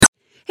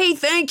Hey,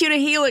 thank you to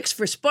Helix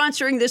for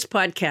sponsoring this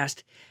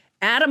podcast.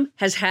 Adam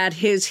has had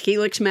his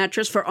Helix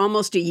mattress for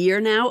almost a year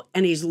now,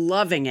 and he's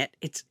loving it.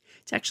 It's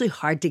actually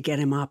hard to get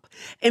him up.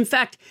 In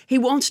fact, he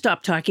won't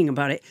stop talking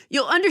about it.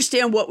 You'll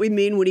understand what we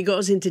mean when he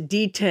goes into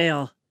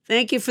detail.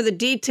 Thank you for the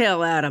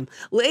detail, Adam,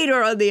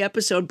 later on the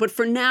episode. But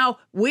for now,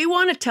 we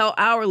want to tell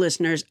our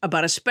listeners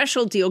about a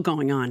special deal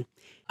going on.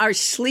 Our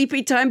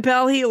Sleepy Time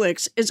pal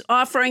Helix is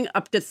offering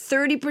up to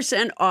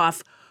 30%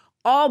 off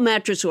all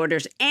mattress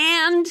orders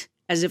and,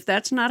 as if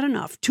that's not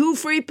enough, 2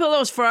 free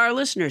pillows for our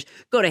listeners.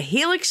 Go to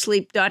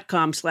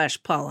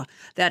helixsleep.com/Paula.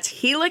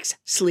 That's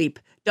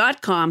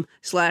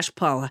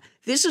helixsleep.com/Paula.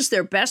 This is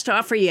their best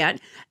offer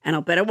yet, and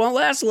I'll bet it won't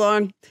last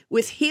long.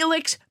 With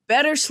Helix,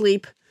 better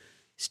sleep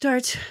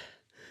starts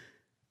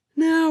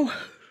now.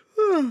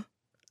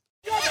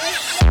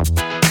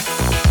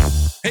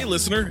 Hey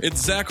listener,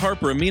 it's Zach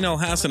Harper, Amin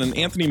Al-Hassan, and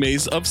Anthony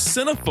Mays of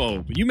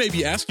Cinephobe. You may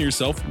be asking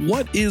yourself,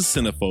 what is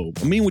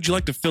Cinephobe? Amin, would you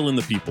like to fill in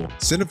the people?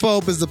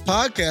 Cinephobe is the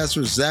podcast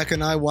where Zach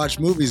and I watch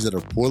movies that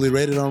are poorly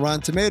rated on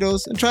Rotten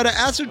Tomatoes and try to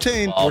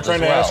ascertain... We're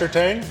trying to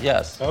ascertain?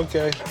 Yes.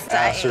 Okay.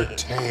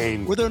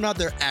 Ascertain. Whether or not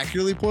they're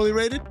accurately poorly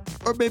rated,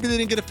 or maybe they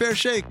didn't get a fair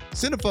shake.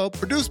 Cinephobe,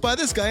 produced by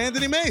this guy,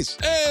 Anthony Mays.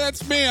 Hey,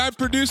 that's me. I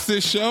produced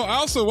this show. I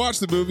also watch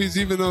the movies,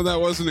 even though that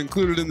wasn't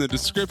included in the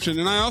description,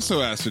 and I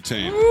also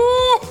ascertain.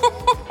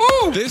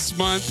 This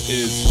month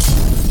is...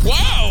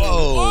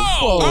 Whoa!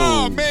 Whoa.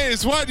 Oh,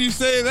 Maze, why do you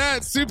say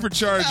that?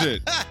 Supercharge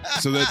it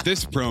so that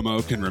this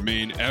promo can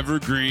remain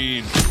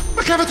evergreen.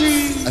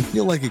 I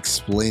feel like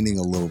explaining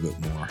a little bit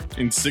more.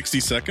 In 60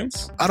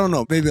 seconds? I don't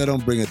know. Maybe I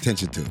don't bring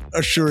attention to it.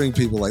 Assuring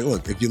people like,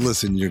 look, if you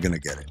listen, you're going to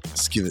get it.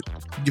 Just give it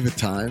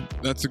time.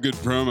 That's a good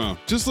promo.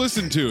 Just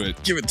listen to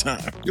it. Give it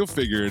time. You'll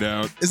figure it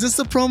out. Is this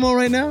the promo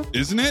right now?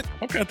 Isn't it?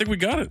 Okay, I think we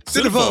got it.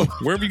 Cinephobe.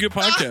 Wherever you get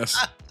podcasts.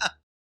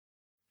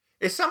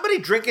 Is somebody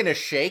drinking a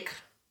shake?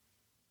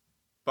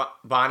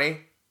 Bonnie?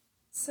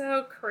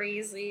 So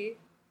crazy.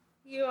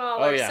 You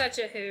all are such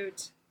a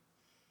hoot.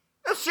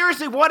 No,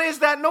 seriously, what is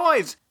that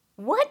noise?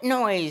 What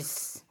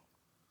noise?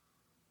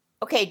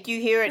 Okay, do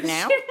you hear it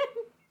now?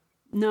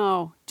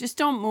 No, just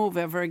don't move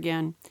ever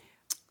again.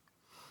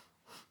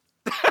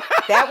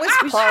 That was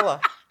Paula.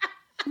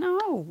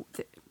 No.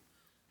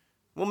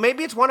 Well,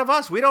 maybe it's one of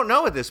us. We don't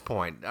know at this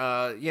point.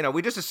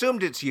 We just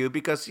assumed it's you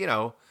because,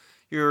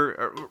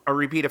 you're a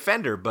repeat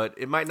offender, but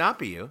it might not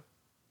be you.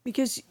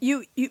 Because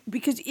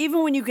because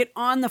even when you get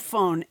on the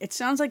phone, it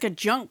sounds like a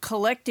junk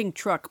collecting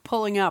truck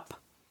pulling up.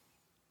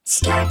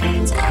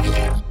 Scarpins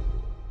Avenue.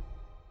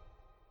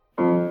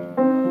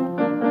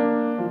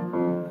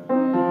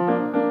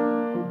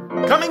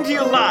 Coming to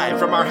you live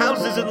from our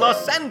houses in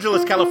Los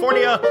Angeles,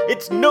 California,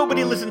 it's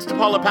Nobody Listens to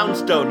Paula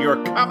Poundstone,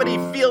 your comedy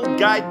field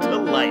guide to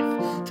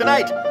life.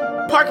 Tonight,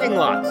 parking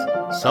lots.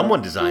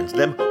 Someone designs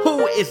them.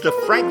 Who is the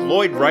Frank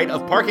Lloyd Wright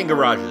of parking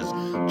garages?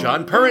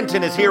 John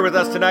Purrington is here with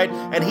us tonight,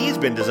 and he's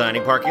been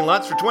designing parking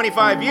lots for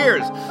 25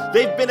 years.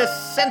 They've been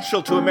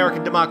essential to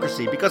American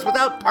democracy because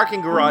without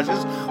parking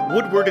garages,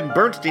 Woodward and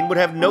Bernstein would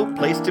have no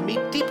place to meet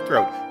Deep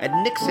Throat,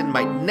 and Nixon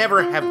might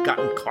never have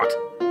gotten caught.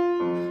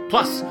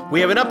 Plus, we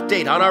have an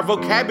update on our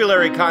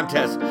vocabulary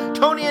contest.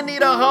 Tony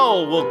Anita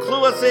Hull will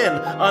clue us in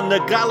on the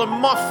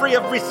gallimaufry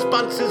of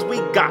responses we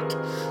got.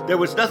 There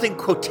was nothing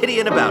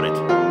quotidian about it.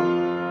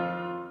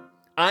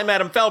 I'm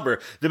Adam Felber,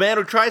 the man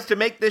who tries to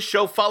make this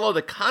show follow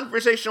the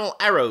conversational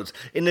arrows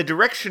in the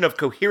direction of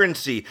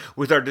coherency,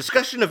 with our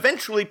discussion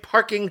eventually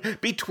parking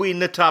between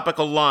the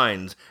topical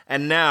lines.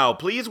 And now,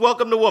 please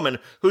welcome the woman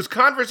whose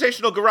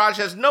conversational garage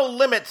has no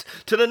limits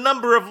to the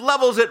number of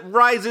levels it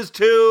rises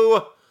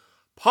to,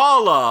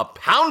 Paula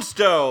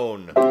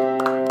Poundstone. Welcome.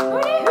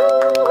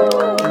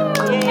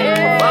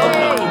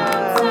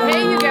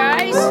 Hey, you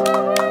guys.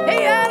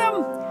 Hey,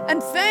 Adam.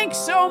 And thanks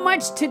so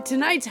much to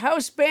tonight's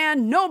house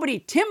band, Nobody,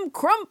 Tim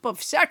Crump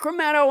of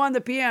Sacramento on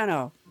the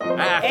piano.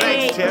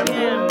 Thanks, Tim.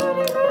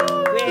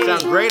 You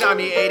sound great on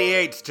the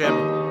 88s, Tim.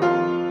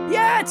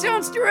 Yeah, it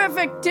sounds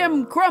terrific,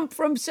 Tim Crump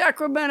from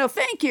Sacramento.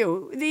 Thank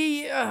you.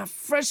 The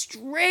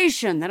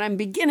frustration that I'm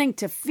beginning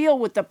to feel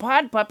with the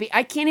pod puppy,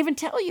 I can't even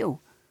tell you.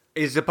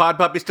 Is the pod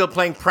puppy still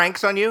playing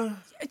pranks on you?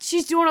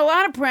 She's doing a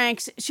lot of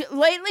pranks.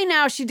 Lately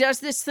now, she does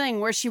this thing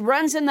where she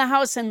runs in the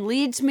house and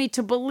leads me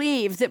to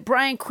believe that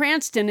Bryan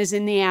Cranston is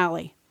in the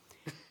alley.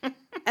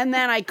 And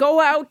then I go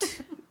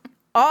out,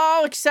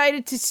 all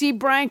excited to see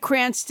Bryan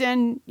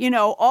Cranston,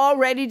 all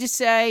ready to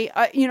say,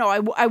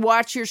 I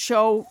watch your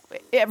show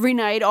every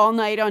night, all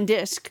night on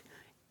disc.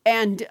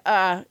 And,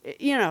 and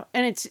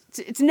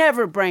it's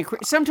never Bryan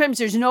Cranston. Sometimes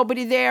there's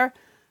nobody there.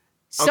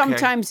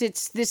 Sometimes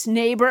it's this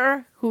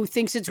neighbor who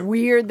thinks it's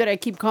weird that I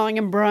keep calling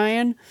him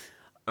Brian.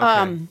 Okay.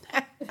 And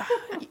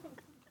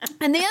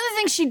the other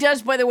thing she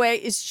does, by the way,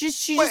 is she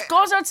just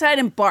goes outside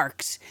and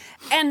barks.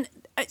 And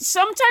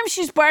sometimes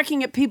she's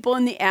barking at people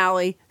in the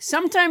alley.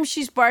 Sometimes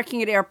she's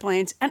barking at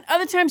airplanes. And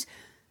other times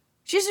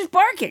she's just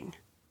barking.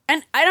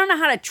 And I don't know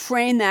how to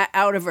train that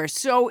out of her.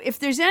 So if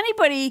there's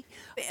anybody,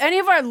 any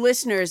of our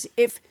listeners,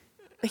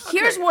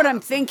 here's what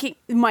I'm thinking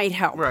might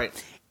help. Right.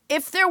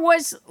 If there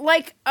was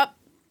like a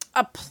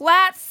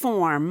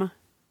platform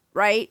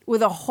right,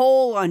 with a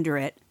hole under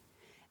it.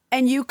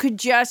 And you could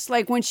just,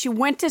 like, when she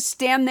went to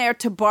stand there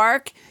to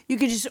bark, you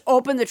could just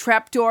open the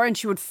trap door and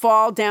she would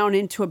fall down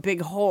into a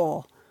big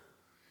hole.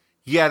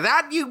 Yeah,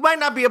 that you might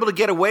not be able to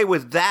get away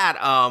with that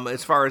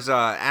as far as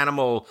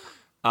animal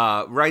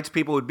rights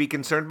people would be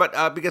concerned.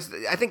 But because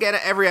I think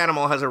every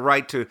animal has a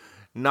right to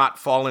not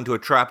fall into a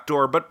trap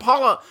door. But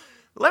Paula,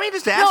 let me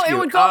just ask you. No,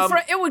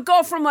 it would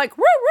go from like,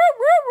 woo, woo,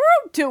 woo,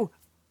 woo, to...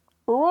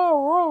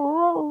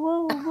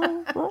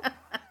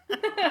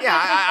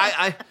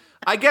 Yeah,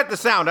 I get the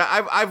sound.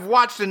 I've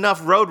watched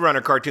enough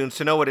Roadrunner cartoons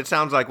to know what it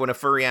sounds like when a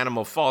furry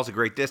animal falls a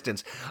great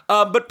distance.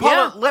 But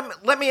Paula,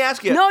 let me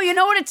ask you. No, you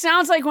know what it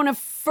sounds like when a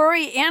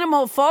furry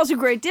animal falls a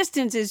great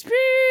distance is.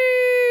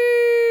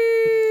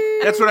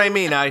 That's what I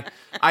mean. I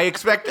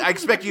expect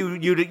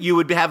you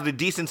would have the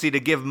decency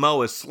to give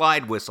Mo a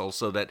slide whistle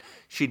so that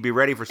she'd be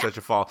ready for such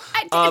a fall.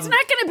 It's not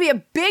going to be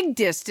a big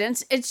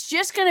distance. It's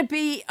just going to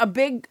be a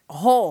big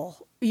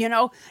hole.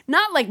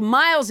 Not like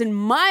miles and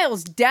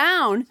miles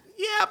down.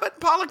 Yeah, but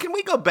Paula, can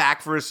we go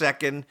back for a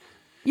second?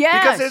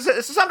 Yes. Because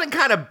there's something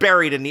kind of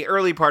buried in the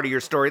early part of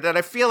your story that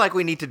I feel like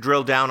we need to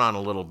drill down on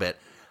a little bit,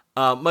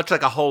 much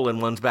like a hole in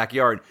one's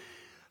backyard.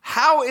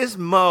 How is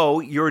Mo,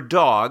 your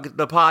dog,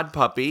 the pod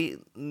puppy,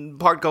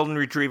 part golden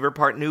retriever,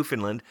 part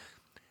Newfoundland,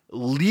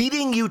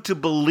 leading you to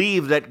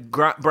believe that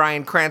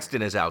Bryan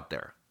Cranston is out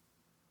there?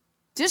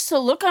 Just the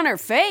look on her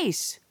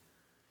face.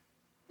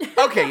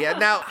 Okay, yeah,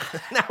 now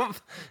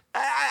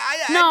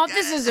no,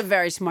 this is a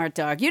very smart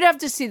dog. You'd have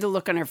to see the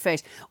look on her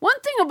face. One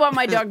thing about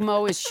my dog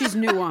Mo is she's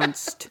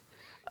nuanced.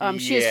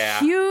 She has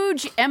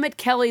huge Emmett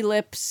Kelly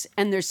lips,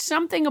 and there's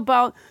something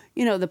about,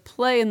 the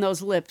play in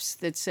those lips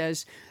that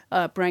says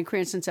Bryan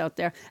Cranston's out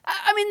there.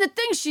 I mean, the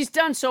things she's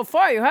done so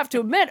far, you have to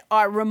admit,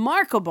 are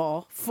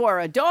remarkable for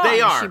a dog. They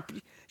are.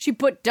 She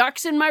put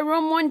ducks in my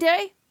room one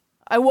day.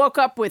 I woke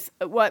up with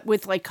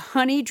like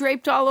honey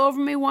draped all over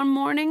me one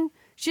morning.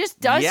 She just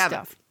does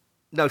stuff.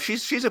 No,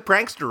 she's a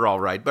prankster, all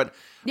right. But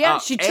yeah,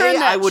 she turned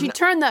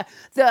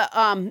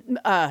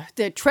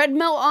the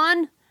treadmill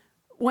on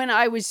when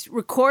I was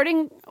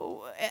recording,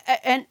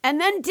 and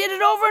then did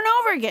it over and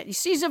over again.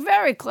 She's a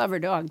very clever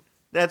dog.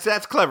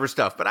 That's clever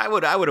stuff. But I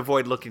would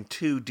avoid looking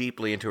too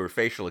deeply into her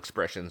facial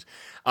expressions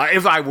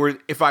if I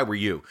were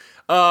you.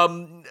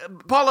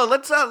 Paula,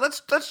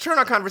 let's turn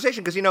our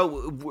conversation because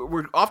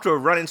we're off to a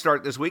running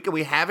start this week and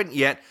we haven't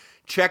yet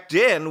checked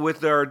in with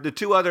the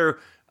two other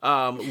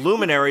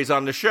luminaries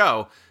on the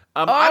show.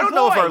 I don't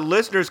know if our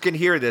listeners can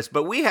hear this,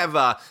 but we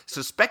have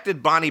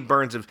suspected Bonnie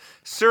Burns of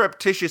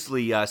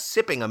surreptitiously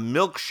sipping a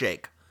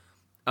milkshake.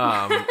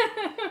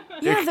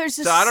 Yeah, there's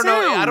a so sound.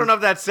 I don't know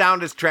if that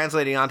sound is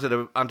translating onto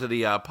the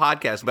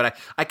podcast, but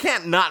I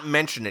can't not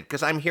mention it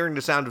because I'm hearing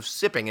the sound of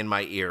sipping in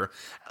my ear.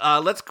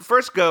 Let's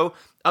first go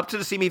up to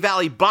the Simi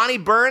Valley. Bonnie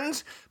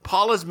Burns,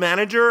 Paula's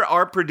manager,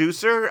 our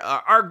producer,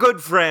 our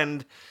good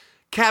friend,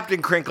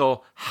 Captain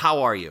Crinkle.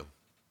 How are you?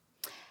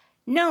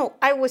 No,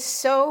 I was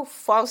so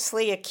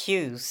falsely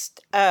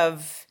accused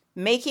of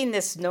making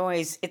this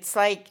noise. It's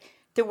like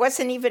there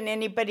wasn't even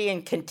anybody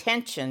in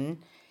contention.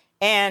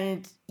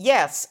 And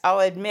yes, I'll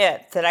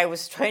admit that I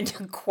was trying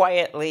to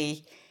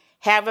quietly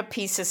have a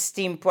piece of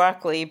steamed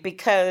broccoli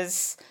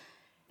because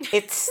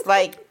it's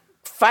like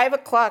 5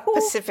 o'clock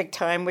Pacific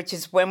time, which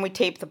is when we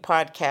tape the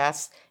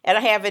podcast, and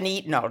I haven't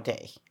eaten all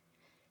day.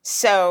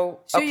 So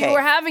you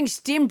were having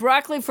steamed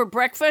broccoli for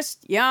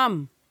breakfast?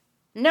 Yum.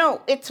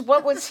 No, it's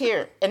what was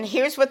here. And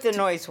here's what the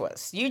noise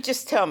was. You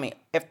just tell me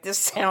if this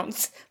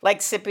sounds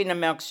like sipping a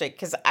milkshake,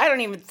 because I don't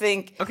even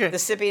think the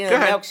sipping of the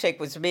milkshake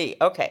was me.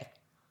 Okay.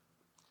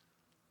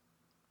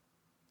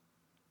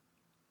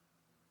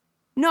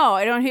 No,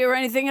 I don't hear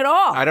anything at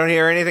all. I don't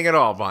hear anything at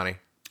all, Bonnie.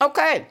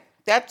 Okay.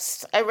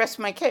 I rest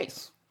my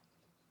case.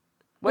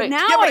 Wait. But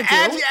now I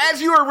do.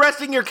 As you were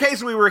resting your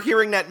case, we were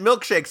hearing that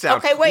milkshake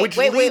sound. Okay,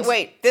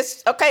 wait.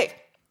 This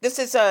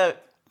is a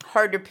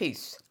harder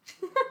piece.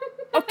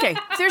 Okay,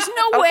 there's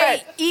no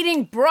way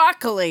eating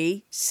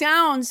broccoli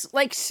sounds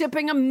like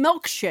sipping a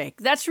milkshake.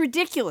 That's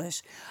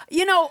ridiculous.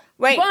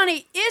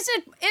 Bonnie,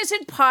 is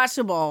it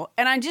possible,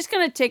 and I'm just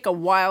going to take a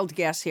wild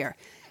guess here,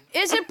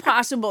 is it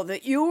possible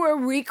that you were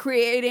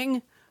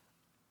recreating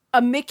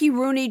a Mickey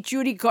Rooney,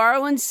 Judy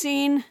Garland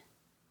scene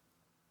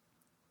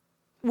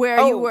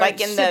where you were like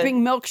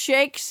sipping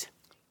milkshakes?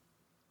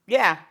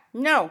 Yeah,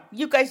 no,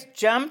 you guys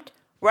jumped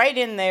right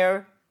in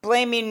there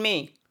blaming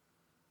me.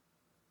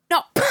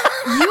 No,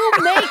 you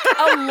make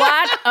a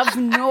lot of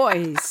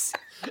noise.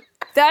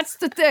 That's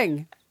the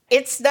thing.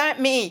 It's not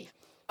me.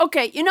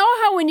 Okay, you know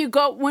how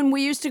when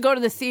we used to go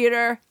to the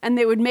theater and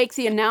they would make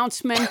the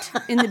announcement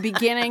in the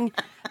beginning,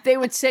 they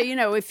would say,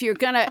 if you're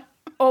going to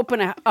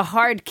open a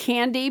hard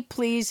candy,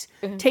 please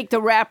take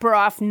the wrapper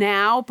off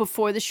now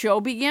before the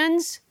show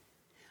begins.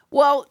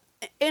 Well,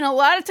 and a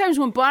lot of times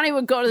when Bonnie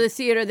would go to the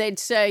theater, they'd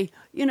say,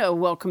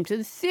 welcome to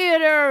the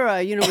theater.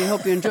 We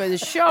hope you enjoy the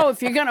show.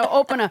 If you're going to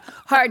open a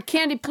hard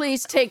candy,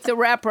 please take the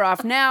wrapper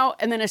off now.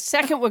 And then a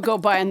second would go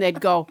by and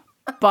they'd go,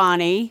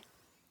 Bonnie.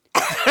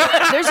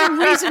 There's a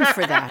reason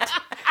for that.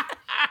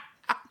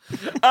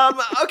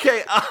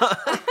 Okay.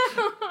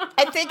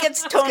 think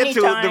it's Tony Let's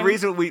get to time. the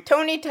reason we...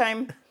 Tony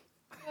time.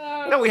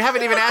 No, we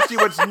haven't even asked you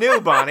what's new,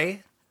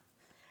 Bonnie.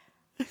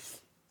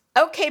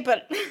 Okay,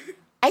 but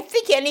I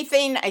think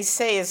anything I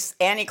say is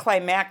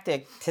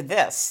anticlimactic to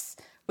this.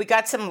 We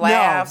got some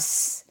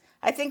laughs.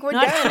 I think we're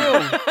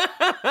done.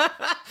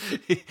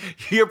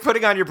 You're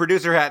putting on your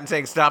producer hat and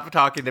saying, stop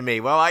talking to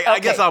me. Well, I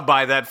guess I'll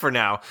buy that for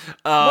now.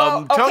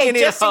 Tony,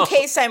 just in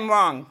case I'm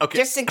wrong. Okay.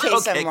 Just in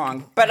case I'm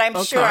wrong. But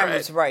I'm sure I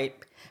was right.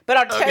 But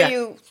I'll tell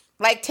you,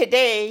 like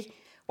today,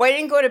 I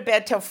didn't go to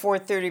bed till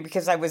 4:30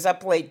 because I was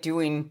up late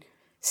doing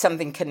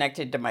something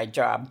connected to my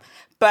job.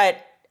 But,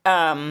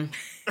 okay,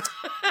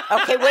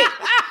 wait.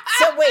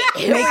 So wait,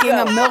 Making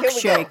a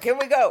milkshake. Here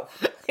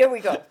we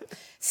go.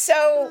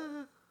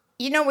 So,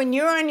 when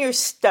you're on your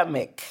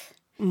stomach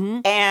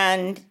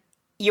and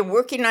you're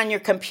working on your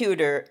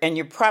computer and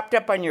you're propped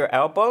up on your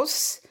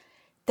elbows,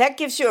 that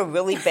gives you a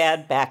really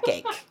bad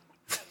backache.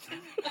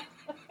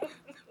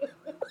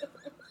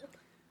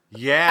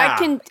 Yeah.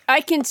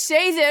 I can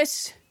say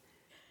this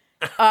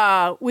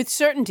with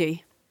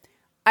certainty.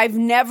 I've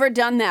never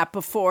done that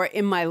before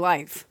in my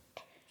life.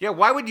 Yeah,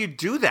 why would you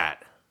do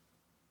that?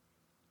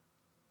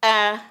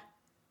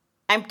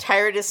 I'm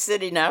tired of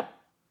sitting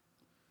up,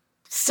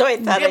 so I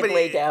thought I'd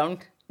lay down.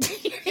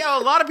 A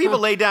lot of people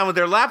lay down with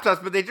their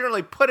laptops, but they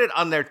generally put it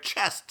on their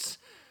chests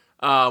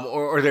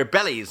or their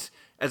bellies,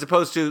 as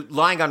opposed to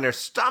lying on their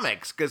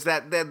stomachs, because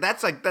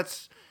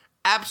that's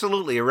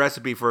absolutely a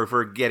recipe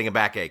for getting a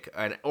backache,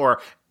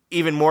 or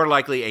even more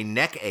likely a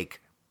neck ache.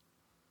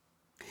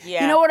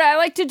 Yeah. You know what I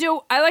like to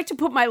do? I like to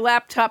put my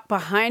laptop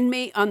behind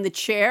me on the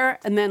chair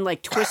and then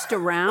twist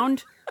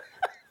around.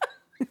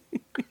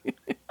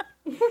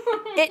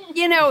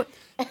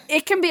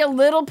 It can be a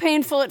little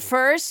painful at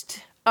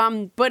first,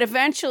 but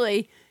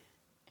eventually,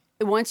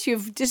 once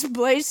you've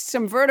displaced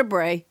some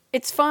vertebrae,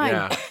 it's fine.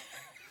 Yeah.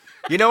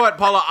 You know what,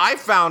 Paula? I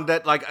found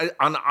that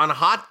on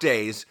hot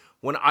days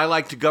when I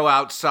like to go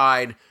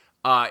outside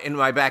in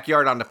my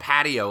backyard on the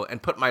patio and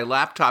put my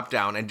laptop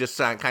down and just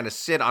kind of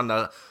sit on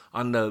the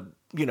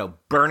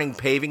burning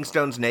paving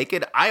stones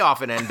naked, I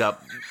often end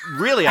up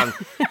really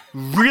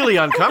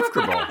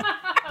uncomfortable.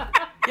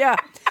 Yeah,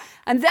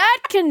 and that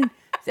can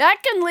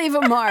leave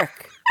a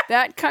mark.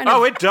 That kind of.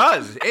 Oh, it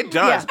does. It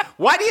does. Yeah.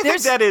 Why do you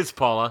think that is,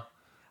 Paula?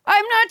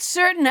 I'm not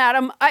certain,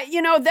 Adam.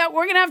 That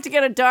we're gonna have to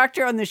get a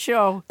doctor on the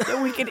show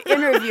that we could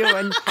interview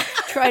and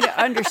try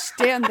to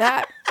understand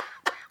that.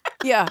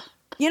 Yeah,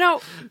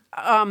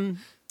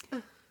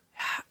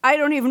 I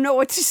don't even know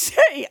what to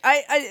say.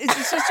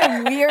 It's such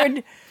a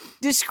weird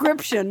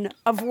description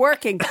of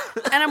working.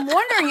 And I'm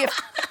wondering if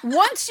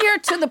once you're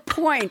to the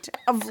point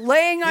of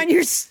laying on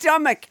your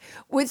stomach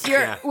with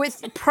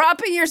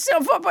propping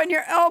yourself up on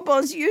your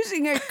elbows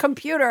using a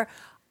computer,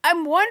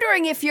 I'm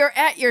wondering if you're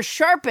at your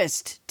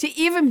sharpest to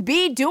even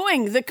be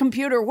doing the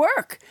computer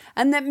work,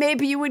 and that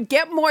maybe you would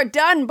get more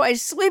done by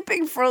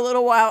sleeping for a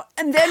little while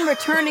and then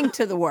returning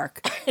to the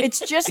work. It's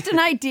just an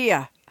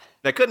idea.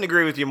 I couldn't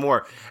agree with you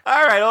more.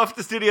 All right, off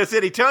to Studio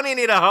City. Tony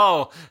Anita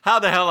Hull, how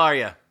the hell are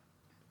you?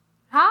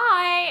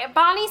 Hi.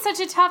 Bonnie's such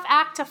a tough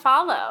act to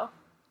follow.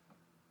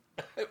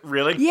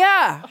 Really?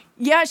 Yeah,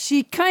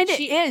 she kind of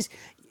is.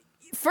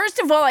 First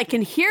of all, I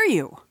can hear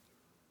you.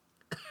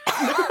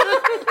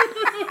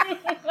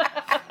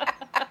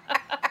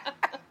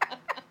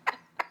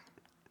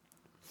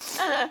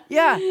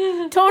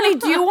 Yeah. Tony,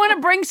 do you want to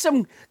bring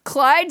some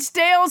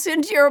Clydesdales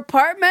into your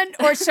apartment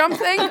or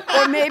something?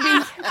 Or maybe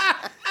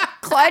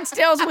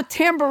Clydesdales with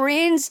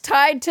tambourines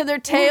tied to their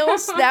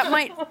tails? That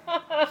might...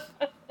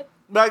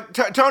 But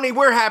Tony,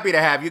 we're happy to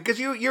have you because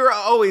you're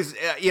always,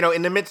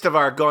 in the midst of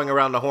our going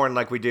around the horn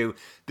like we do,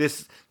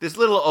 this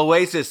little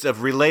oasis of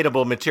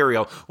relatable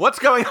material. What's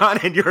going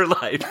on in your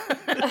life?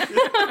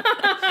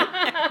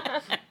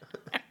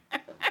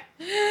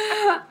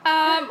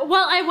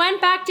 Well, I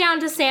went back down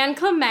to San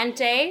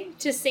Clemente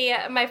to see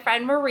my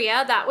friend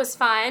Maria. That was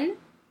fun.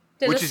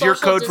 Which is your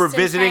code for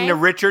visiting the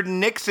Richard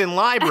Nixon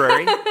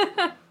Library.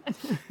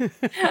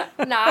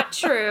 Not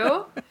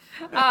true.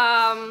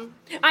 I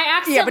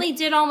accidentally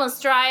did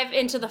almost drive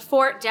into the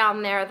fort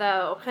down there,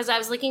 though, because I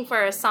was looking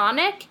for a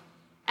Sonic,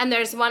 and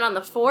there's one on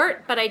the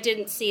fort, but I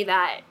didn't see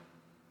that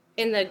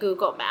in the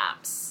Google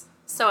Maps.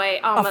 So I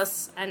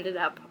almost ended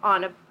up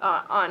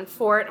on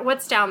fort.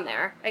 What's down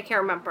there? I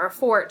can't remember. A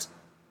fort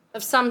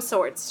of some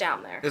sorts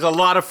down there. There's a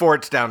lot of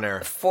forts down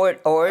there.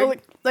 Fort Ord? Oh,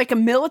 like a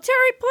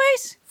military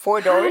place?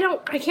 Fort Ord?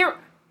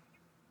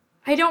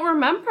 I don't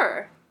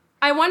remember.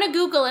 I want to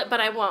Google it, but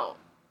I won't.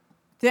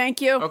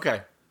 Thank you.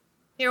 Okay.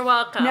 You're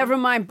welcome. Never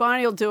mind.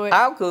 Bonnie will do it.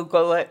 I'll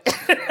Google it.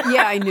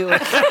 Yeah, I knew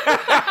it.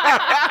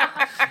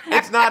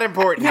 It's not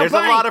important. There's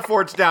Bonnie. A lot of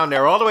forts down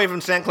there. All the way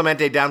from San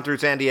Clemente down through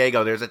San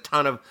Diego. There's a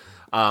ton of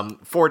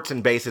forts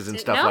and bases and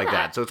stuff like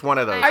that. So it's one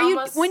of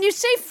those. When you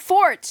say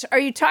forts, are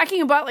you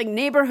talking about like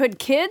neighborhood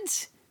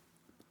kids?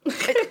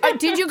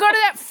 Did you go to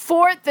that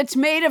fort that's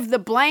made of the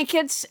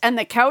blankets and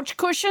the couch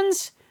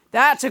cushions?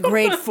 That's a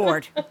great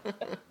fort.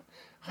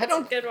 I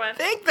don't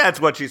think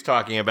that's what she's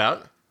talking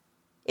about.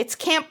 It's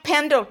Camp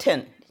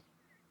Pendleton.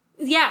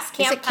 Yes,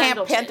 Camp Is it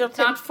Camp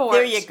Pendleton? Not fort.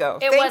 There you go.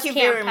 It Thank was you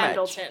Camp very much.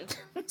 Pendleton.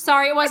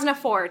 Sorry, it wasn't a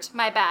fort.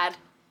 My bad.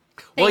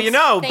 Well, Thanks-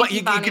 but thank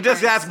you Bonnie could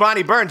just Burns. ask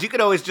Bonnie Burns. You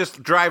could always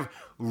just drive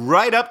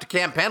right up to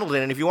Camp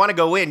Pendleton, and if you want to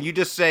go in, you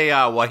just say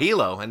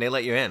Wahilo, and they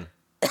let you in.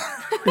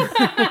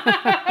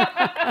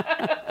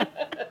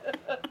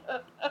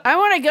 I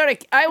want to go to.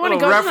 I want to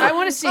go. I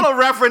want to see. Little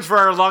reference for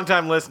our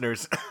longtime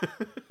listeners.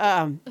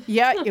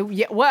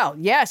 Well,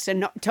 yes,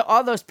 and to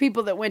all those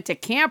people that went to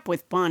camp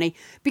with Bonnie,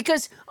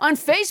 because on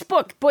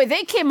Facebook, boy,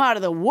 they came out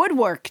of the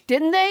woodwork,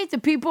 didn't they? The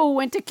people who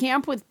went to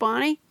camp with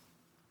Bonnie.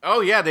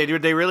 Oh yeah, they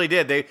did. They really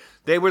did.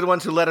 They were the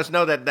ones who let us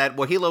know that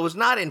Wahilo was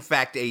not in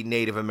fact a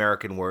Native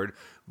American word,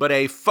 but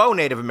a faux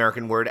Native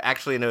American word,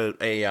 actually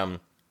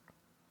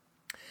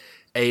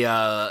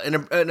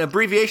an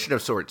abbreviation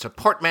of sorts, a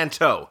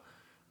portmanteau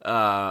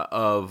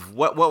of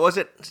what was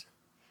it?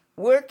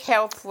 Work,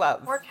 health,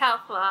 love. Work,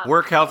 health, love.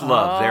 Work, health,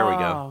 love. There we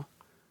go. Oh,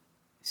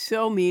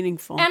 so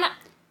meaningful. And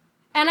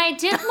I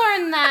did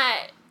learn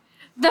that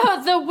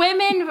the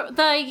women,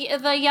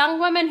 the young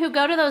women who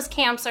go to those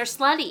camps are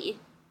slutty.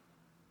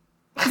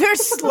 They're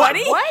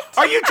slutty? What?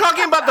 Are you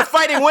talking about the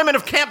fighting women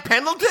of Camp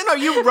Pendleton? Are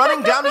you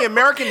running down the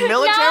American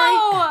military?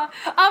 No,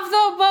 of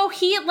the Wahilo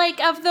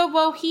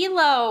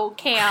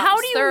camps. How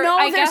do you know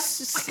How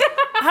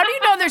do you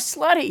know they're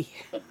slutty?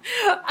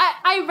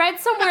 I read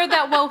somewhere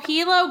that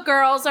Wahilo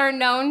girls are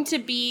known to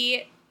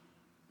be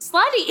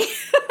slutty.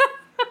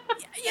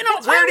 You know,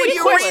 Where did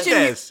you read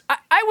this?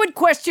 I would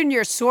question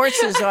your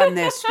sources on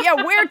this. Yeah,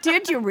 where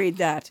did you read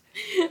that?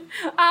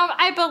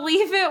 I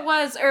believe it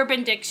was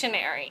Urban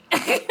Dictionary.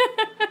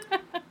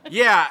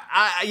 Yeah,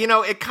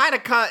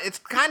 it's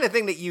kind of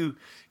thing that you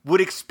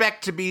would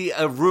expect to be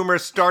a rumor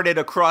started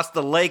across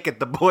the lake at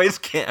the boys'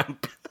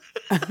 camp.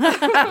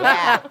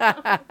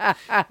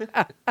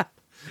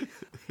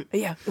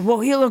 Yeah, the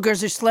Wahilo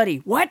girls are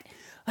slutty. What?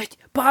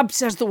 Bob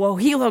says the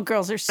Wahilo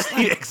girls are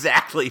slutty.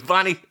 Exactly,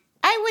 Bonnie,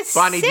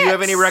 Six. do you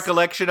have any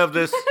recollection of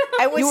this?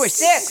 I was You were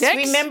six. six?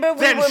 Remember,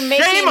 Then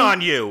shame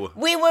on you.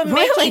 We were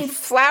making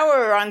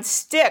flour on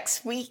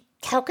sticks.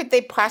 How could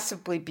they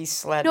possibly be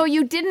slutty? No,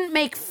 you didn't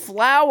make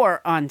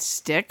flour on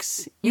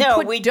sticks. You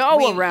No, put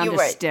dough around you're a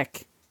right.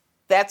 stick.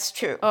 That's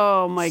true.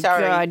 Oh my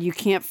Sorry. God, you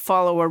can't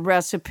follow a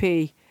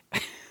recipe.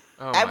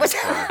 I was.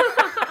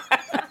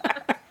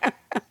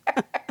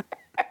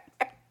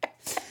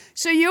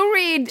 So you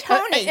read,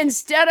 Tony.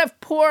 instead of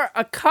pour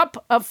a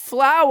cup of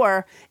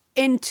flour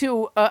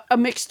into a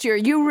mixture,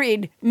 you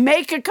read,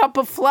 make a cup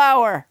of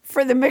flour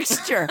for the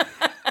mixture.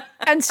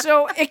 And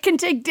so it can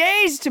take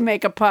days to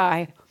make a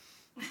pie.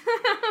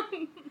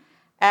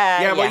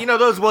 Yeah, well,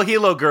 those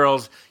Wahilo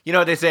girls, you know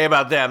what they say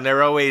about them.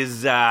 They're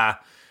always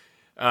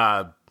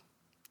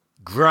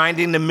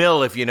grinding the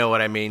mill, if you know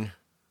what I mean.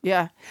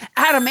 Yeah.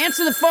 Adam,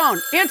 answer the phone.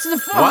 Answer the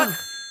phone. What?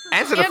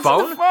 Answer the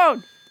phone? Answer the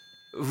phone.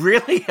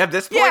 Really? At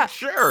this point? Yeah.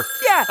 Sure.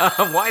 Yeah.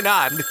 Why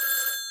not?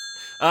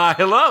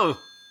 Hello?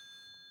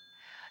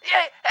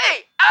 Yeah,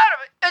 hey, Adam,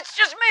 it's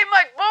just me,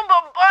 Mike Boom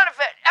Boom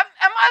Bonifant. Am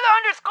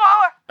I the 100th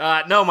caller?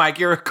 No, Mike,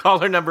 you're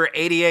caller number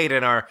 88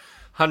 in our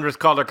 100th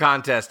caller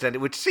contest,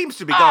 which seems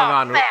to be going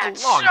on a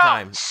long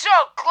time. So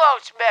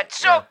close, man,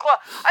 so close.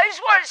 I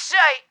just want to say,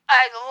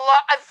 I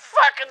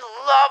fucking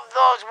love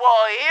those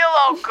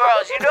Wahilo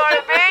girls. You know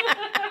what I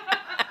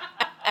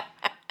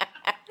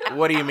mean?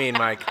 What do you mean,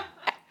 Mike?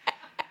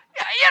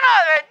 You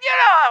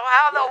know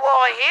how the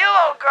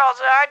Wahilo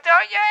girls are,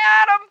 don't you,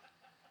 Adam?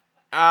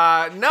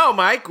 No,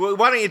 Mike. Why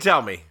don't you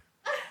tell me?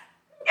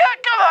 Yeah,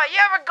 come on. You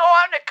ever go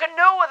out in a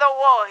canoe with a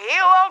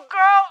Wahilo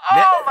girl?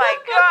 Oh, my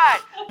God.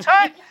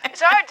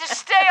 It's hard to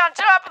stay on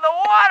top of the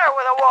water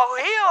with a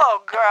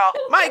Wahilo girl.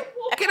 Mike,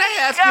 can I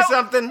ask you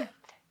something?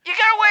 You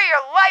gotta wear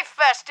your life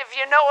vest if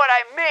you know what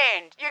I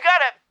mean. You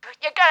gotta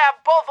have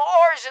both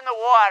oars in the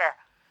water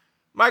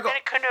Michael, in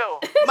a canoe.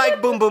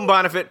 Mike Boom Boom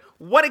Bonifant,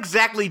 what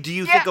exactly do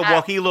you think a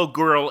Wahilo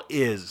girl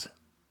is?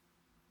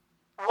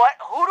 What?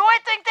 Who do I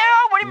think they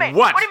are? What do you mean?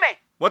 What? What do you mean?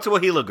 What's a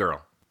Wahilo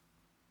girl?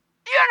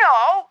 You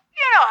know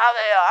how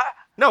they are.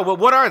 No, but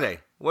what are they?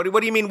 What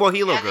do you mean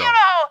Wahilo girl?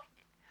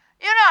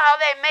 You know how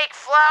they make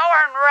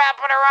flour and wrap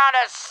it around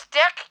a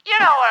stick? You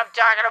know what I'm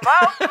talking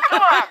about.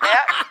 Come on,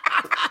 man.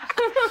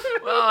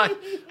 Well,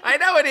 I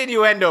know an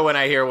innuendo when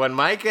I hear one,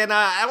 Mike, and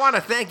I want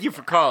to thank you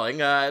for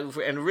calling and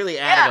really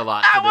adding a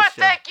lot to I this want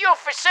to show. thank you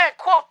for saying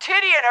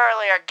quotidian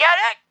earlier. Get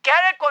it?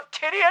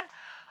 Quotidian?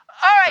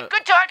 All right,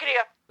 good talking to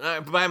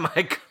you. Bye,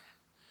 Mike.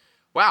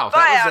 Wow,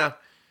 Bye,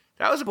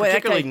 that was a Boy, that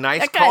particularly guy-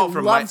 nice that guy call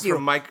from loves you.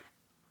 Mike.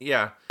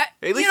 Yeah,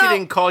 at least he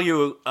didn't call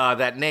you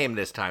that name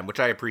this time, which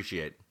I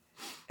appreciate.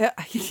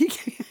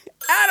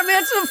 Adam,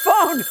 answer the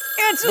phone.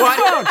 Answer the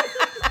phone.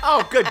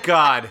 Oh, good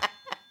God!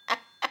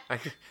 I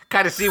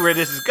kind of see where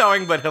this is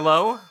going, but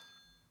hello.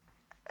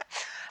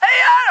 Hey,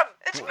 Adam,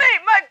 it's me,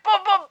 Mike Boom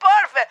Boom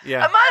Bonifant.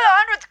 Yeah. Am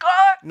I the 100th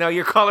caller? No,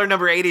 you're caller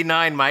number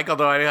 89, Mike.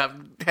 Although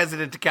I'm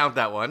hesitant to count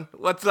that one.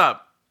 What's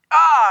up?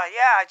 Oh,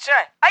 yeah, that's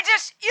right. I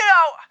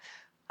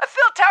I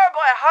feel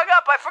terrible. I hung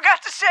up. I forgot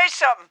to say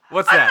something.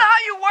 What's I that? don't know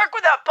how you work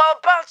with that Paula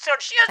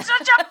Poundstone. She is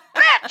such a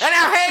bitch.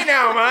 Hey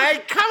now,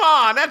 Mike. Come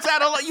on. That's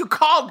out of... You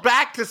called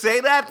back to say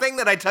that thing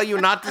that I tell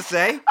you not to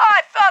say? Oh, I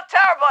felt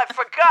terrible. I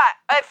forgot.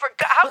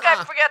 How can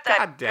I forget that?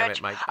 God damn bitch?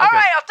 it, Mike. All Okay.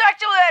 right, I'll talk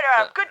to you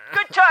later.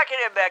 Good talking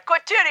to you, man.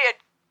 Quotidian.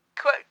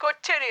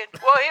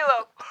 Well,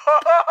 hello.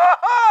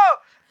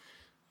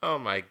 Oh,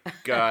 my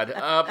God.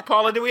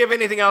 Paula, do we have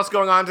anything else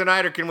going on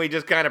tonight, or can we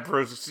just kind of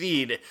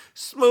proceed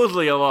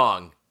smoothly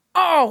along?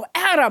 Oh,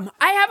 Adam,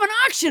 I have an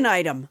auction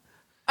item.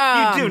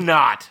 You do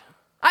not.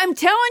 I'm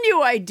telling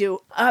you I do.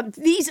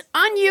 These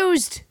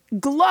unused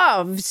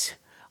gloves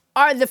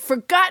are the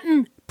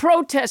forgotten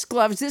protest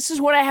gloves. This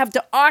is what I have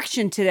to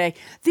auction today.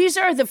 These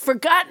are the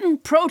forgotten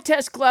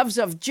protest gloves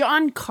of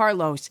John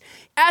Carlos.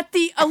 At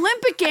the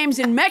Olympic Games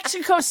in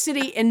Mexico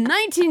City in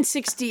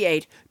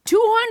 1968,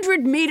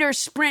 200-meter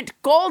sprint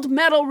gold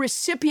medal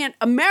recipient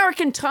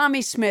American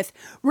Tommy Smith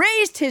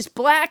raised his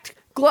black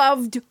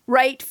gloved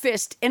right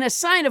fist in a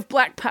sign of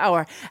black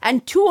power,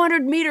 and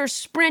 200-meter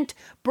sprint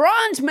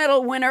bronze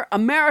medal winner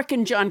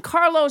American John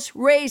Carlos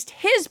raised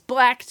his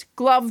black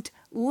gloved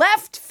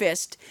left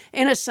fist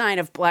in a sign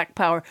of black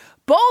power.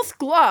 Both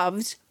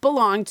gloves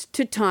belonged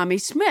to Tommy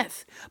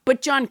Smith,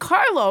 but John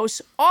Carlos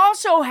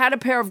also had a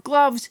pair of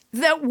gloves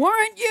that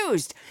weren't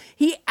used.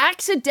 He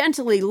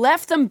accidentally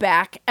left them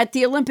back at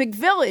the Olympic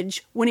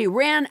Village when he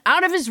ran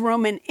out of his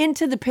room and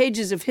into the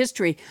pages of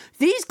history.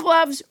 These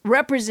gloves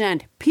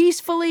represent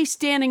peacefully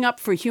standing up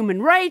for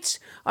human rights,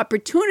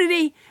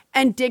 opportunity,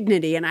 and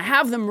dignity. And I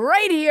have them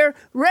right here,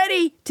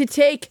 ready to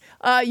take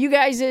you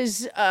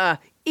guys'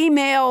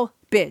 email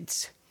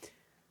bids.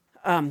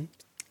 And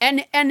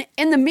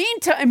in the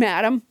meantime,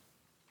 Adam,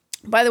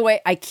 by the way,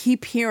 I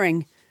keep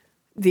hearing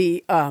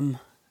the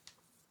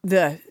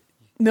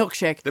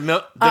milkshake.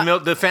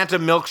 The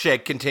Phantom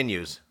milkshake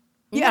continues.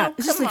 Yeah, No,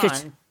 this is come like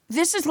on.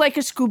 this is like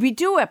a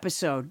Scooby-Doo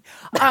episode.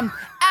 Adam,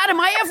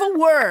 I have a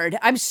word.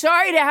 I'm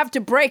sorry to have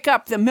to break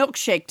up the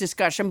milkshake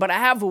discussion, but I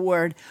have a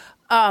word.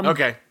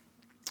 Okay.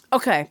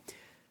 Okay.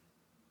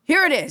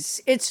 Here it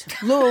is. It's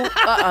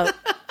lugubrious.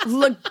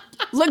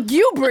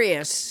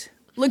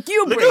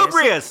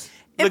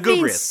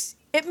 Lugubrious.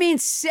 It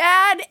means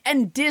sad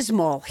and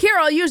dismal. Here,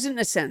 I'll use it in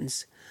a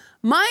sentence.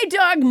 My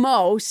dog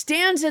Mo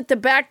stands at the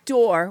back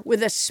door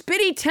with a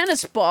spitty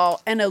tennis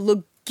ball and a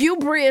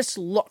lugubrious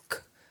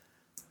look.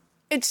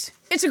 It's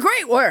a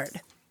great word.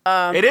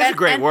 It is a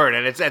great word,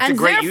 and it's a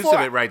great use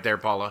of it right there,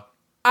 Paula.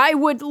 I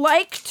would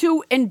like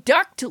to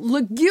induct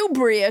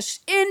lugubrious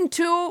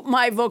into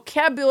my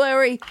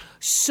vocabulary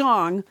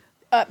song.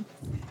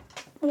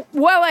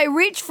 While I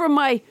reach for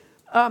my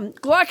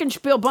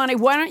Glockenspiel, Bonnie,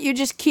 why don't you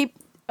just keep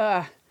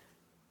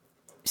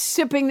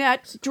sipping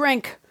that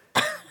drink?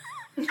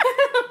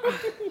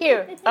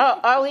 Here,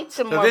 I'll eat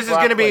some more. So this is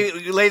going to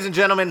broccoli. be, ladies and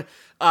gentlemen,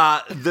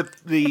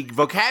 the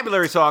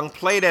vocabulary song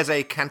played as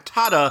a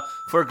cantata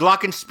for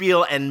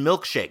Glockenspiel and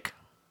Milkshake.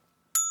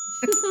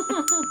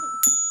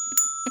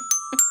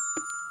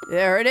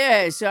 There it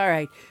is. All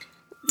right.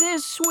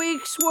 This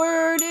week's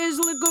word is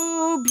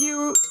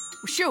lugubrious.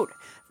 Shoot.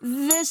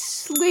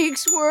 This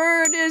week's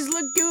word is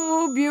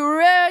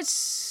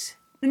lugubrious.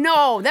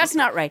 No, that's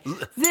not right.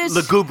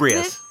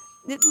 Lugubrious.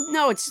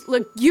 No, it's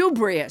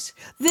lugubrious.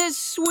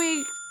 This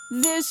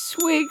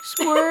week's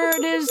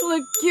word is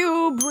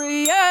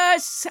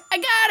lugubrious. I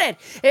got it.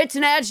 It's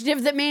an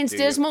adjective that means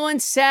dismal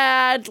and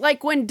sad,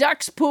 like when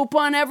ducks poop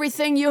on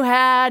everything you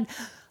had.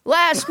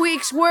 Last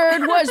week's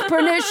word was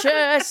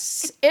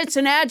pernicious. It's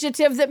an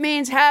adjective that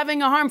means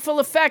having a harmful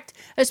effect,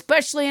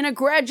 especially in a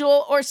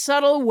gradual or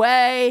subtle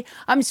way.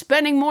 I'm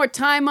spending more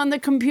time on the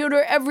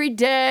computer every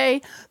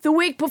day. The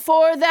week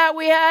before that,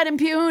 we had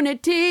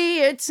impunity.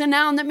 It's a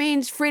noun that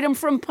means freedom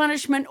from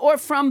punishment or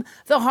from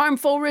the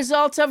harmful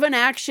results of an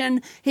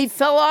action. He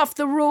fell off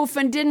the roof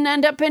and didn't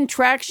end up in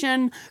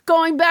traction.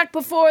 Going back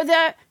before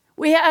that,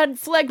 we had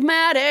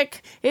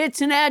phlegmatic.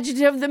 It's an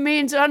adjective that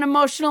means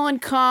unemotional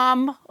and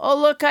calm. Oh,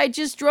 look, I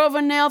just drove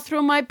a nail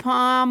through my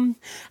palm.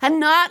 And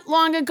not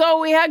long ago,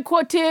 we had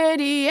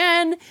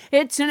quotidian.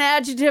 It's an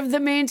adjective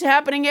that means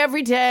happening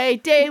every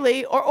day,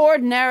 daily, or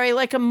ordinary,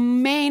 like a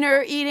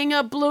Mainer eating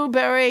a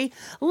blueberry.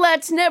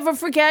 Let's never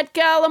forget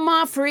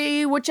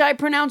gallimaufry, which I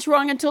pronounced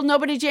wrong until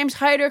nobody James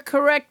Hyder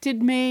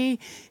corrected me.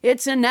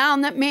 It's a noun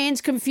that means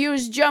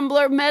confused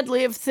jumbler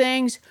medley of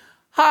things.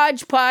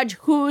 Hodgepodge,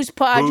 who's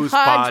podge,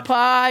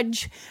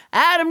 hodgepodge.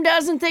 Adam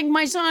doesn't think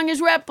my song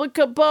is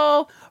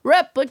replicable,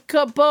 but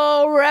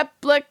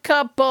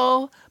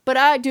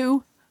I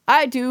do.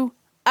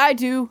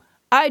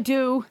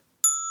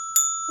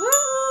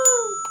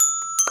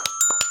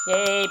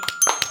 Yay,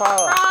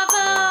 Paula.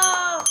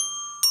 Bravo!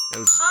 It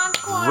was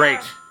Encore.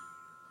 great.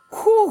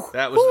 Whew,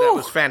 That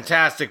was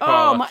fantastic,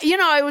 Paula. Oh,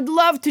 I would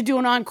love to do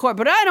an encore,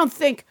 but I don't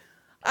think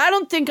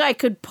I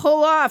could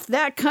pull off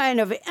that kind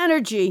of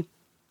energy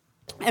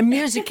and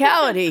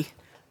musicality.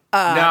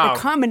 No. The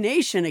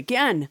combination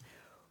again.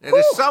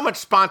 There's so much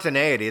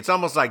spontaneity. It's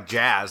almost like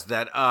jazz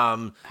that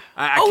I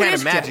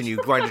can't imagine you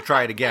going to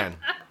try it again.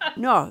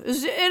 No,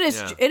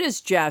 it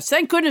is jazz.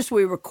 Thank goodness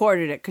we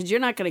recorded it, because you're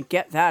not going to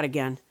get that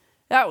again.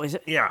 That was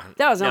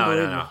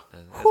unbelievable. No.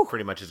 That's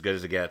pretty much as good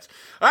as it gets.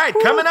 All right,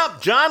 coming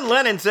up, John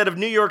Lennon said of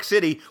New York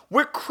City,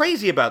 "We're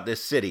crazy about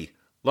this city.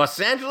 Los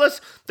Angeles,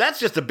 that's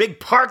just a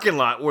big parking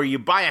lot where you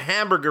buy a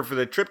hamburger for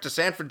the trip to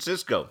San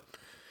Francisco."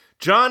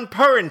 John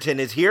Purrington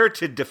is here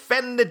to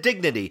defend the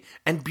dignity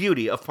and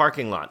beauty of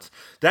parking lots.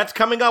 That's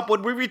coming up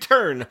when we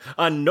return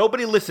on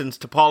Nobody Listens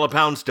to Paula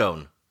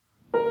Poundstone.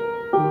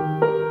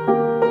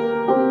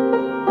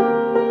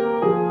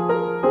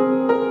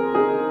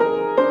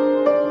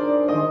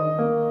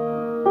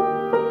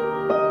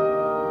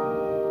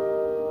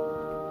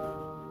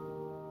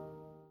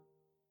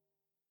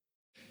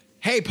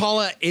 Hey,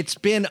 Paula, it's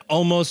been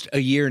almost a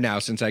year now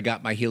since I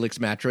got my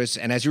Helix mattress.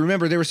 And as you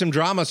remember, there was some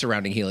drama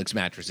surrounding Helix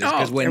mattresses.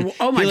 Because when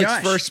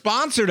Helix first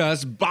sponsored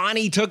us,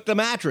 Bonnie took the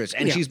mattress.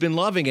 And she's been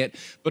loving it.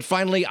 But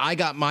finally, I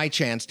got my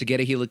chance to get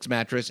a Helix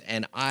mattress.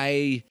 And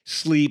I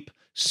sleep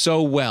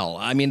so well.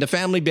 I mean, the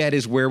family bed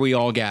is where we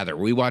all gather.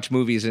 We watch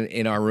movies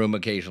in our room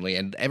occasionally.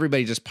 And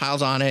everybody just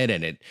piles on it.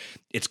 And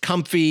it's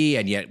comfy.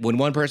 And yet, when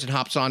one person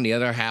hops on, the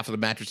other half of the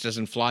mattress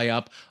doesn't fly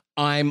up.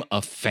 I'm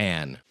a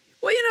fan.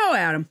 Well, you know,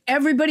 Adam,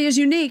 everybody is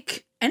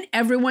unique and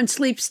everyone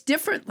sleeps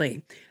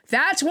differently.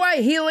 That's why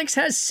Helix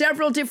has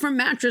several different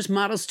mattress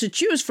models to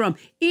choose from,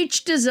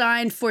 each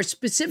designed for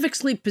specific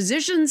sleep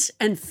positions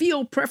and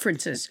feel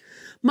preferences.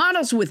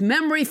 Models with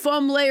memory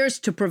foam layers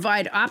to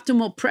provide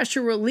optimal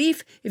pressure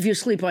relief if you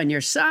sleep on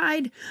your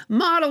side.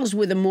 Models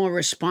with a more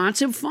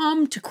responsive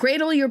foam to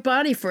cradle your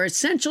body for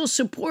essential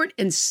support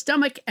in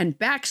stomach and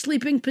back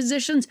sleeping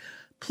positions.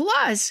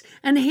 Plus,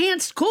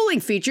 enhanced cooling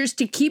features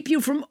to keep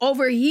you from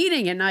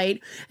overheating at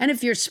night. And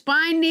if your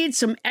spine needs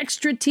some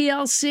extra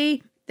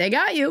TLC, they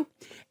got you.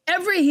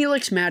 Every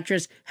Helix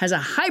mattress has a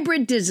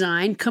hybrid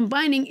design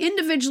combining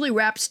individually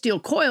wrapped steel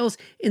coils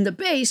in the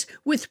base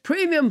with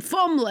premium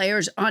foam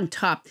layers on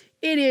top.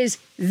 It is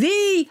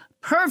the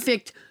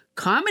perfect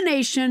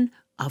combination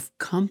of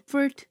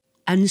comfort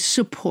and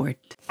support.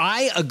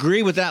 I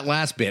agree with that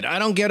last bit. I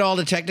don't get all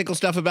the technical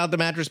stuff about the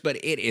mattress, but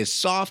it is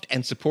soft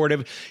and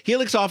supportive.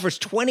 Helix offers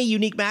 20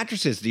 unique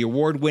mattresses, the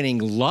award-winning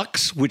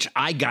Luxe, which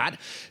I got,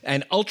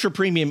 and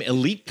ultra-premium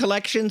Elite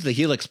collections, the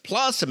Helix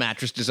Plus, a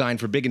mattress designed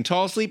for big and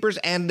tall sleepers,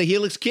 and the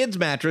Helix Kids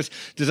mattress,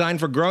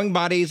 designed for growing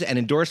bodies and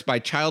endorsed by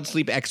child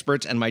sleep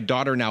experts, and my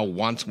daughter now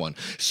wants one.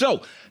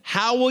 So,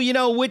 how will you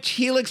know which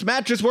Helix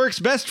mattress works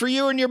best for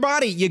you and your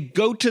body? You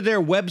go to their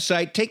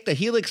website, take the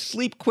Helix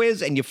sleep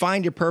quiz, and you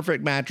find your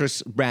perfect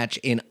mattress match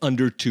in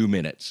under 2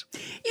 minutes.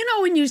 You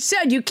know, when you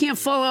said you can't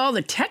follow all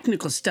the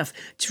technical stuff,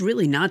 it's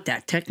really not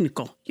that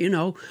technical. You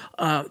know,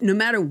 no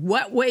matter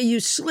what way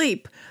you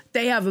sleep,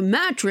 they have a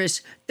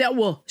mattress that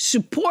will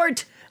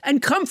support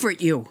and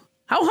comfort you.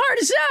 How hard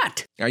is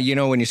that? You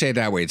know, when you say it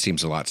that way, it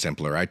seems a lot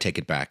simpler. I take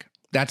it back.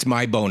 That's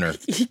my boner.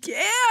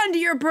 And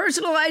your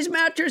personalized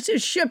mattress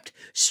is shipped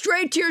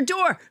straight to your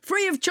door,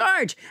 free of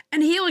charge.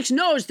 And Helix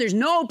knows there's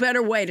no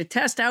better way to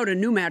test out a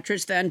new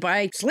mattress than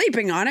by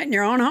sleeping on it in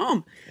your own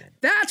home.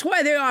 That's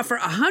why they offer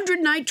a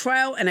 100-night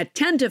trial and a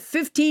 10 to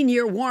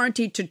 15-year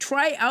warranty to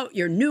try out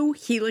your new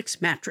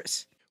Helix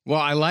mattress. Well,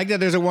 I like that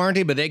there's a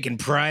warranty, but they can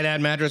pry that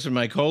mattress with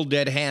my cold,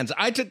 dead hands.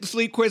 I took the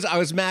sleep quiz. I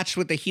was matched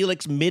with the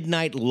Helix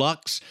Midnight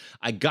Luxe.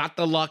 I got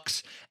the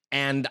Luxe,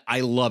 and I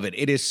love it.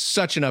 It is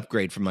such an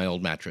upgrade from my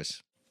old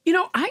mattress. You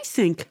know, I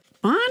think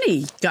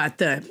Bonnie got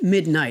the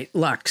Midnight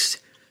Luxe.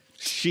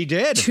 She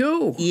did.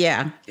 Too.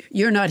 Yeah.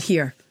 You're not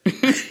here.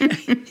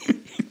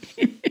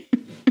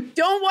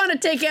 Don't want to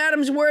take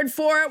Adam's word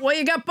for it? Well,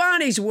 you got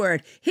Bonnie's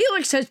word.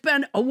 Helix has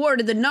been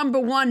awarded the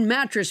 #1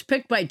 mattress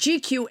picked by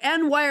GQ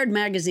and Wired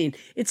magazine.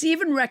 It's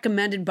even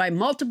recommended by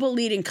multiple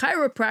leading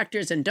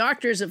chiropractors and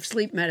doctors of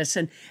sleep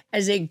medicine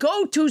as a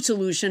go-to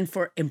solution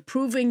for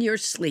improving your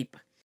sleep.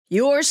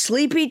 Your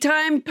sleepy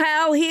time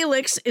pal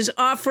Helix is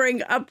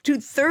offering up to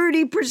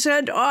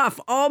 30% off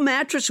all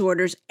mattress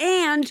orders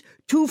and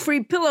 2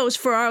 free pillows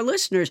for our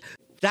listeners.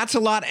 That's a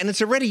lot, and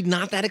it's already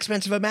not that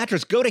expensive a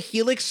mattress. Go to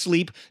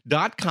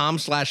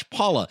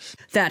helixsleep.com/Paula.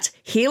 That's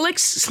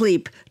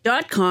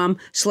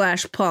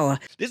helixsleep.com/Paula.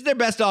 This is their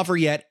best offer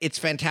yet. It's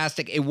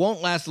fantastic. It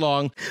won't last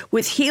long.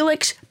 With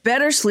Helix,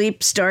 better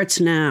sleep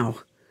starts now.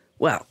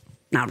 Well,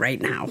 not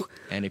right now.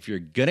 And if you're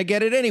going to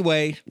get it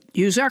anyway,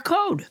 use our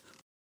code.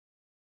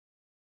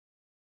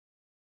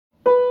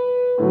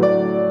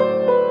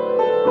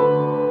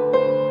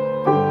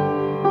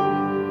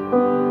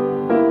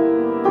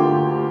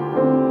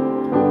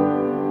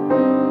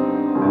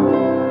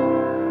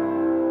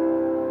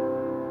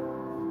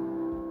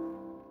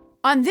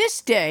 On this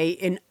day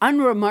in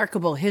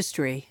unremarkable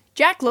history,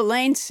 Jack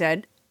LaLanne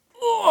said,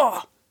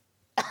 "Oh."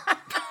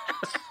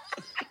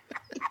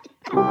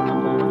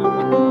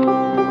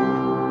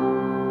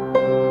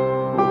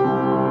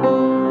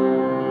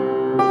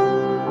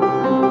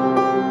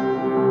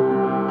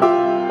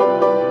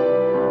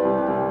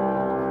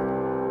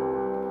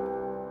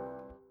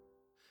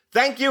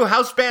 Thank you,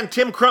 house band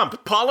Tim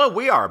Crump. Paula,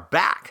 we are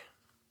back.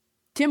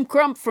 Tim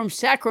Crump from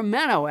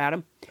Sacramento,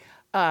 Adam.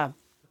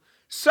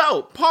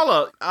 So,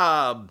 Paula,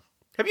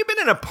 have you been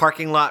in a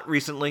parking lot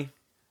recently?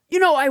 You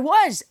know, I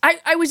was.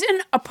 I was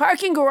in a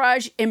parking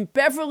garage in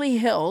Beverly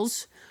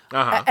Hills,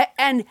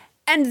 and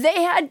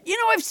they had, you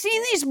know, I've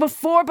seen these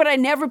before, but I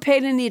never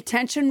paid any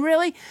attention,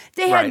 really.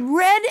 They had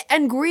red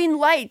and green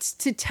lights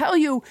to tell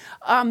you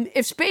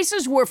if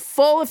spaces were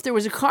full, if there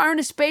was a car in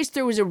a space,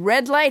 there was a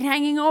red light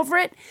hanging over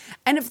it.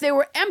 And if they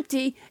were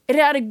empty, it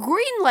had a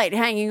green light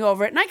hanging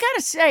over it. And I got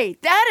to say,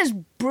 that is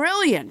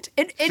brilliant.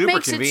 It Super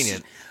makes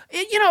convenient.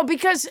 it, you know,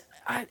 because...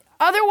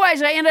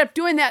 Otherwise, I end up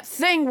doing that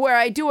thing where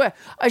I do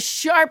a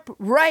sharp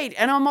right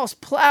and almost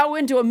plow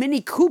into a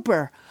Mini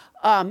Cooper.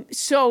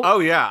 Oh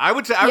yeah, I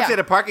would say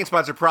the parking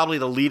spots are probably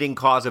the leading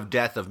cause of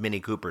death of Mini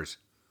Coopers.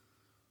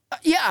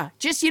 Yeah,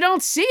 just you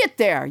don't see it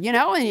there, you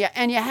know,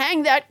 and you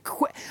hang that,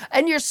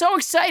 and you're so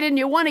excited and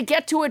you want to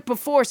get to it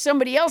before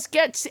somebody else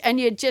gets, and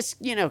you just,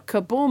 you know,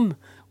 kaboom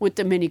with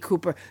the Mini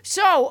Cooper.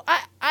 So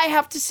I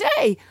have to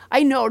say,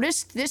 I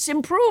noticed this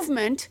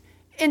improvement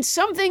in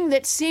something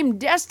that seemed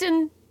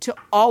destined to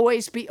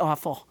always be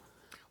awful.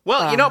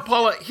 Well, you know,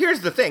 Paula, here's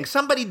the thing.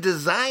 Somebody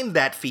designed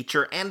that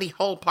feature and the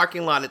whole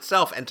parking lot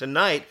itself, and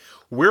tonight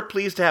we're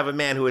pleased to have a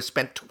man who has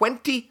spent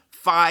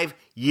 25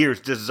 years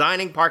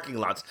designing parking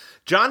lots.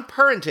 John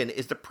Purrington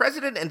is the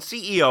president and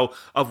CEO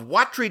of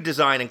Watry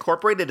Design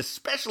Incorporated, a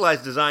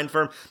specialized design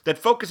firm that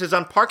focuses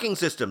on parking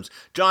systems.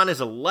 John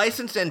is a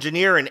licensed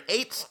engineer in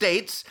 8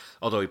 states,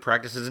 although he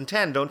practices in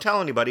 10, don't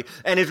tell anybody,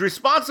 and is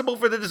responsible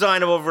for the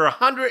design of over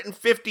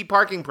 150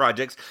 parking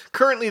projects.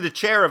 Currently the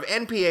chair of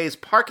NPA's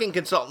Parking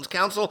Consultants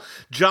Council,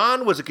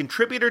 John was a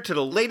contributor to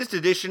the latest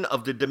edition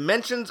of the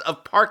Dimensions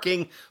of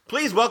Parking.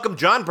 Please welcome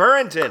John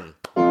Purrington.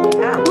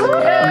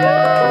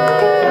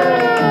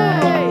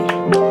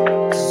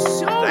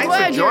 Thanks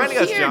for joining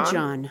us,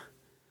 John.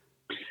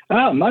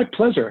 My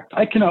pleasure.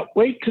 I cannot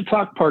wait to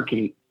talk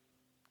parking.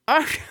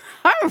 All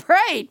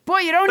right. Boy,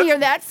 you don't hear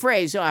that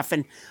phrase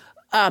often.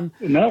 Not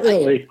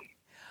really.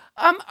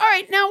 All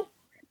right. Now,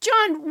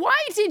 John, why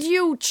did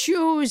you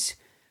choose...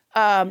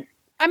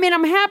 I mean,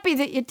 I'm happy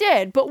that you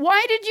did, but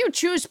why did you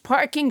choose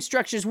parking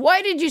structures?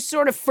 Why did you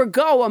sort of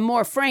forgo a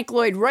more Frank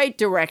Lloyd Wright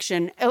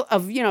direction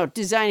of, you know,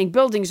 designing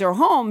buildings or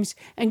homes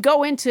and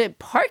go into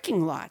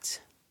parking lots?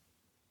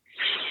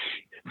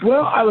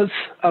 Well, I was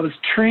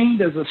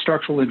trained as a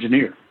structural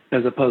engineer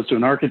as opposed to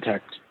an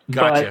architect.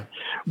 Gotcha.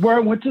 But where I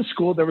went to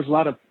school, there was a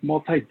lot of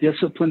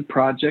multidiscipline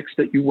projects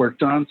that you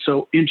worked on.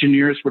 So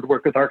engineers would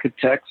work with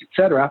architects, et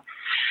cetera.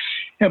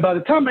 And by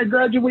the time I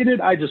graduated,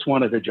 I just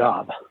wanted a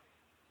job.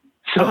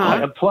 So I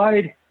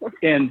applied,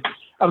 and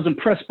I was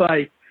impressed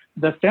by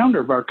the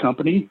founder of our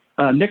company,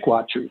 Nick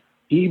Watry.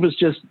 He was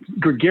just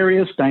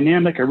gregarious,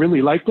 dynamic. I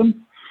really liked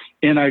him.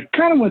 And I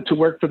kind of went to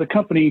work for the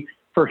company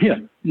for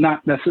him,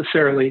 not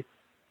necessarily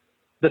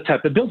the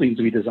type of buildings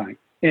we design.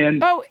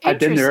 And I've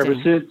been there ever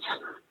since.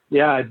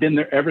 Yeah, I've been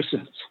there ever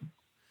since.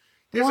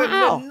 There's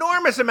an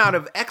enormous amount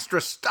of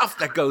extra stuff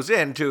that goes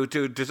into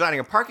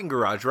designing a parking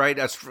garage, right?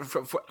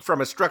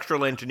 From a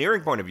structural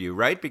engineering point of view,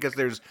 right? Because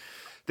there's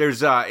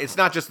it's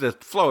not just the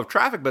flow of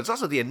traffic, but it's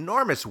also the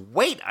enormous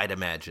weight, I'd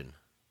imagine.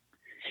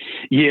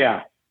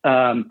 Yeah.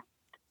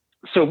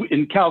 So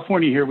in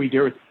California here, we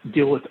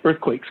deal with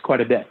earthquakes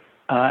quite a bit.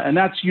 And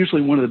that's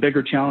usually one of the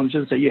bigger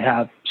challenges that you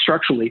have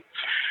structurally.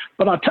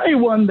 But I'll tell you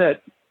one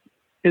that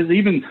is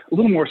even a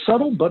little more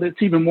subtle, but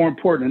it's even more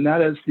important. And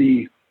that is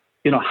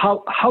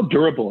how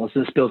durable is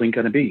this building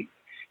going to be?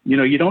 You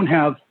know, you don't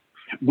have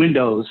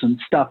windows and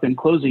stuff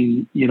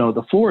enclosing,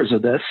 the floors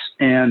of this.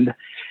 And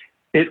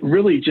it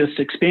really just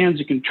expands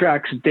and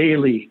contracts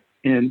daily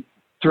and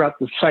throughout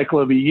the cycle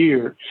of a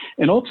year.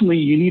 And ultimately,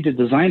 you need to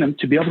design them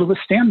to be able to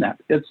withstand that.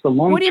 It's the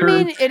long-term... What do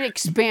you mean it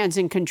expands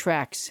and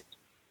contracts?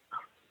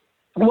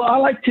 Well, I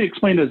like to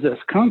explain it as this.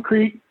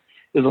 Concrete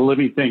is a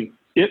living thing.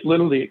 It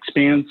literally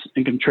expands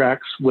and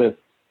contracts with,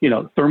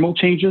 thermal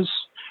changes,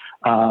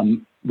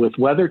 with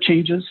weather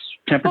changes,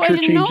 temperature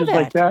changes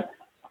like that.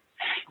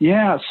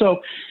 Yeah, so...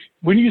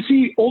 when you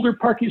see older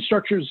parking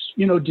structures,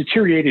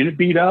 deteriorating and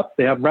beat up,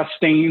 they have rust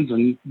stains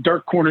and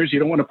dark corners you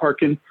don't want to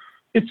park in.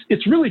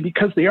 It's really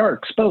because they are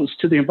exposed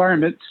to the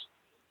environment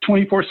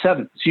 24/7.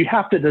 So you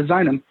have to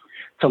design them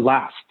to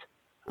last.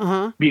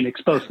 Being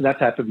exposed to that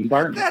type of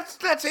environment.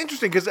 That's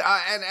interesting because,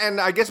 and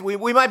I guess we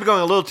might be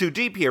going a little too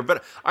deep here,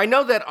 but I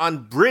know that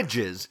on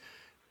bridges,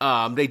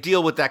 they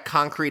deal with that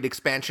concrete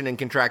expansion and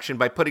contraction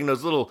by putting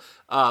those little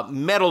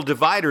metal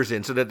dividers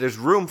in so that there's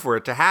room for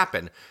it to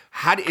happen.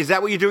 Is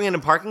that what you're doing in a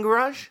parking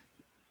garage?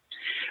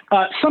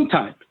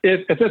 Sometimes.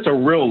 If it's a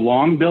real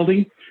long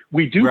building,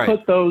 we do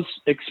put those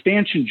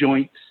expansion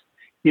joints,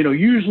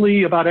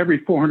 usually about every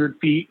 400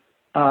 feet.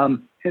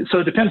 And so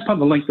it depends upon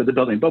the length of the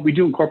building, but we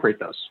do incorporate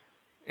those.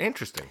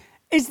 Interesting.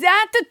 Is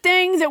that the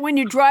thing that when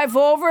you drive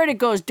over it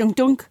goes dunk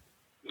dunk?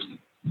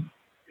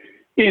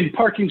 In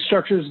parking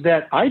structures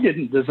that I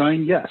didn't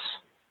design, yes.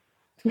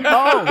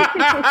 Oh.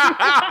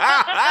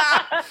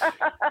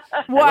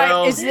 Why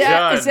Well is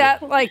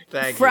that like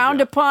Thank you, frowned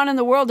John. upon in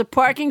the world of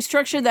parking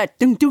structure? That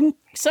ding ding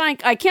sign.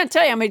 I can't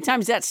tell you how many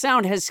times that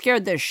sound has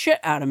scared the shit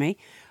out of me.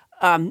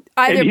 Either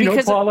and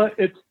because Paula,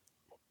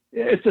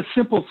 it's a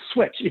simple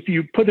switch. If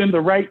you put in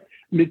the right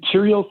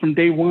material from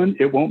day one,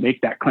 it won't make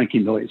that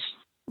clanky noise.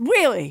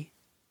 really.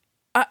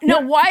 No,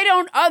 why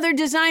don't other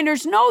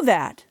designers know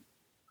that?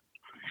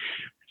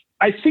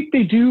 I think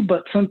they do,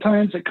 but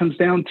sometimes it comes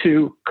down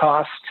to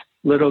cost,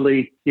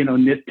 literally,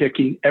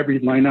 nitpicking every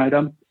line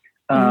item.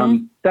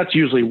 That's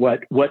usually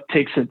what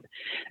takes it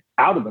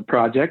out of the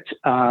project.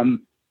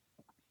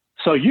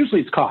 So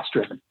usually it's cost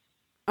driven.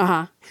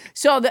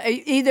 So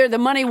either the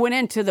money went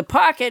into the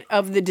pocket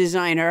of the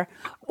designer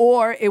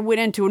or it went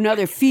into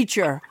another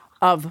feature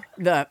of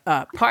the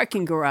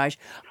parking garage.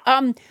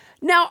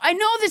 Now, I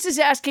know this is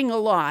asking a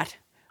lot,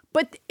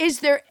 but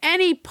is there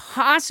any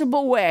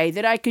possible way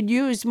that I could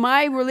use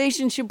my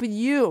relationship with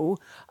you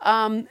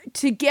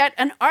to get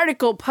an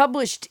article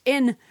published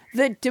in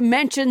the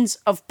Dimensions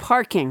of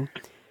Parking?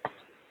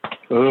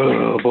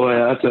 Oh boy,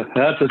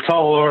 that's a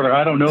tall order.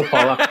 I don't know,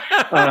 Paula.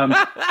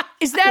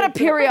 Is that a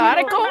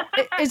periodical?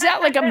 Is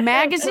that like a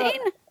magazine?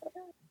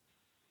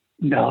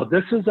 No,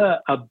 this is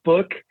a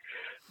book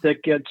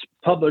that gets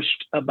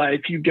published by a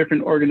few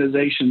different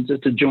organizations.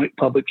 It's a joint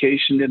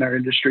publication in our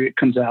industry. It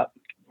comes out,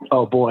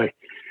 oh boy,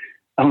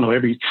 I don't know,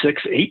 every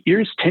 6, 8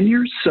 years, 10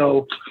 years.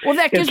 So, well,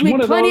 that gives me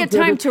plenty of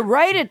time to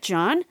write it,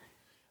 John.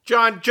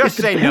 John, just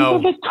say no.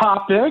 Depends on the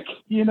topic,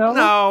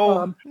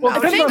 No.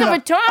 Think of a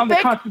topic. On the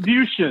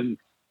contribution.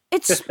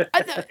 It's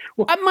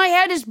my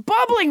head is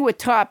bubbling with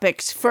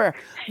topics for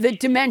the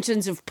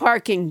Dimensions of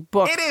Parking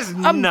book. It is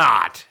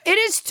not. It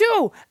is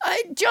too.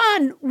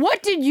 John,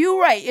 what did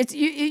you write?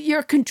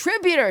 You're a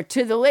contributor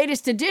to the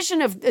latest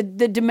edition of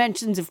the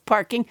Dimensions of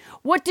Parking.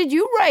 What did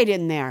you write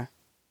in there?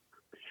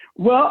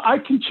 Well, I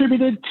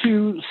contributed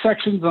to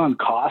sections on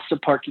costs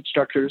of parking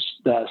structures,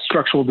 the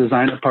structural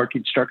design of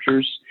parking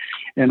structures,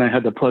 and I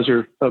had the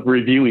pleasure of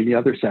reviewing the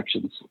other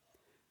sections.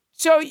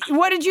 So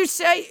what did you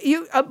say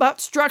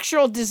about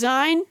structural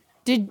design?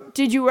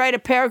 Did you write a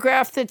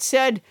paragraph that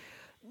said,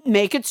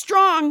 make it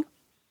strong?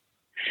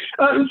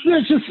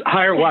 It's just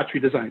higher watchry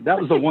design. That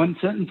was the one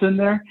sentence in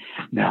there.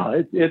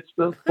 No, it's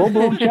the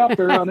full-blown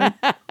chapter on it.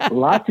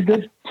 Lots of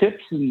good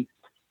tips and,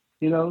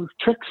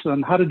 tricks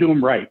on how to do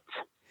them right.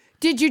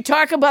 Did you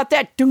talk about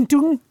that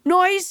dung-dung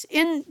noise?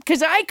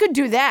 Because I could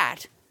do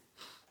that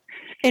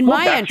in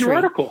my that's entry. Your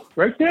article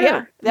right there.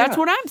 Yeah, that's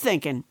what I'm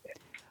thinking.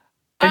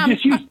 And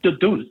just use the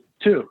dung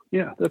too.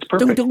 Yeah, that's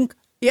perfect. Dung-dung.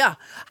 Yeah.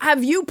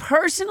 Have you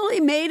personally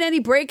made any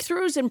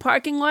breakthroughs in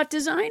parking lot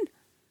design?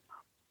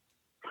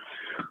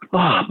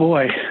 Oh,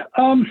 boy.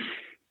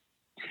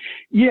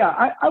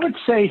 Yeah, I would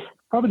say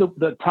probably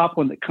the top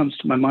one that comes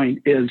to my mind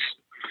is,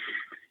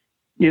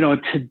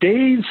 in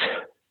today's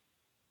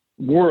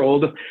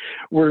world,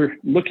 we're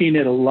looking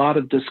at a lot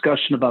of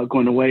discussion about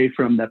going away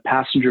from the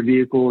passenger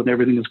vehicle and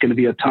everything is going to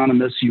be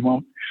autonomous.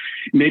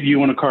 Maybe you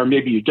want a car,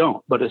 maybe you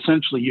don't, but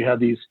essentially you have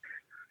these,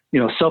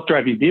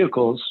 self-driving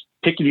vehicles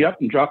picking you up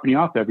and dropping you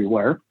off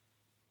everywhere.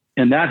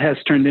 And that has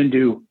turned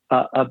into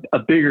a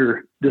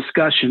bigger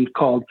discussion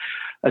called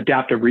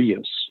adaptive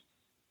reuse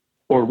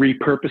or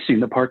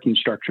repurposing the parking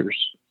structures.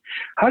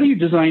 How do you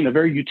design a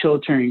very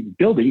utilitarian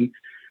building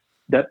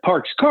that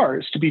parks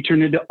cars to be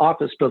turned into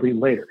office building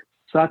later?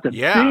 So that's a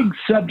big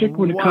subject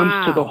when it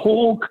comes to the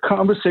whole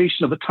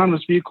conversation of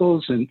autonomous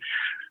vehicles and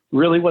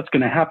really what's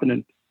going to happen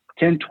in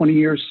 10, 20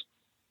 years.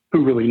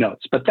 Who really knows?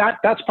 But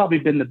that's probably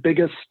been the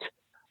biggest,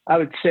 I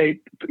would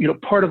say,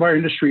 part of our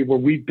industry where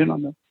we've been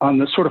on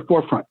the sort of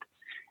forefront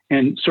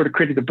and sort of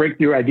created the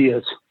breakthrough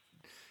ideas.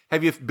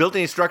 Have you built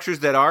any structures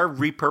that are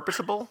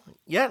repurposable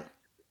yet?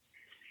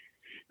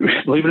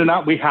 Believe it or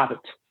not, we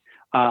haven't.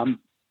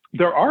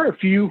 There are a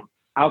few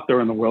out there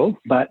in the world,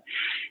 but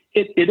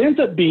it ends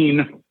up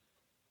being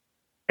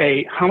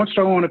how much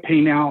do I want to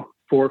pay now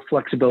for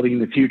flexibility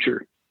in the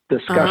future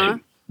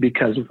discussion,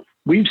 because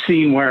we've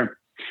seen where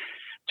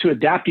to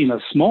adapting a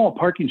small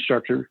parking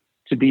structure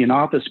to be an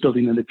office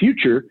building in the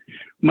future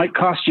might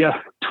cost you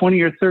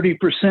 20 or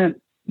 30%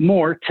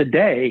 more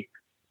today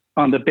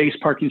on the base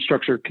parking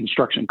structure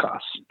construction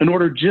costs in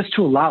order just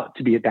to allow it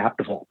to be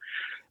adaptable.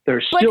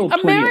 There's still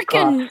plenty of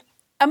costs.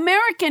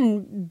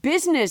 American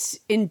business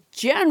in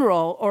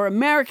general, or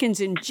Americans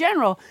in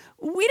general,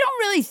 we don't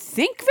really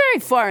think very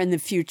far in the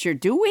future,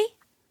 do we?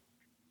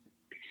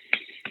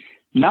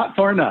 Not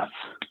far enough.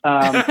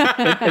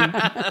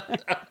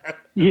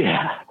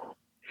 Yeah.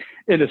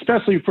 And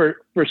especially for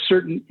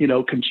certain,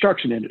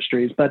 construction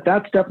industries, but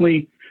that's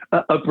definitely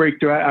a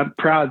breakthrough. I'm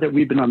proud that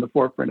we've been on the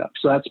forefront of.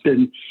 So that's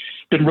been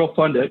real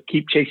fun to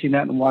keep chasing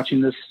that and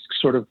watching this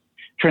sort of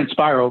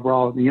transpire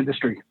overall in the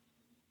industry.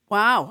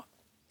 Wow.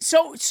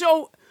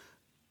 So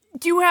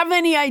do you have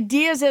any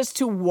ideas as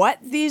to what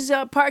these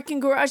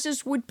parking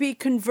garages would be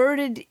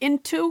converted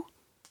into?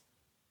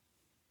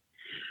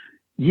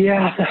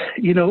 Yeah,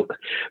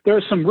 there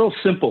are some real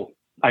simple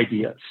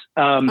ideas.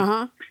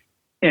 And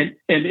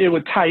it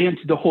would tie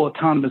into the whole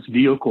autonomous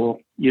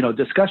vehicle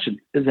discussion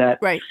is that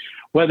right.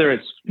 whether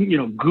it's,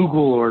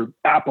 Google or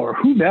Apple or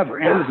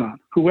whomever, Amazon,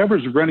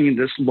 whoever's running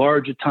this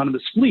large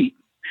autonomous fleet,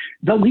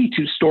 they'll need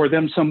to store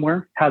them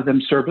somewhere, have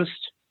them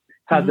serviced,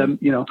 have them,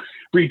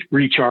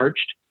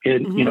 recharged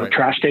and,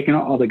 trash taken,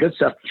 all the good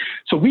stuff.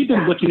 So we've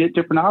been looking at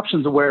different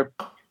options of where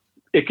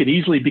it could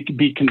easily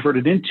be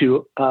converted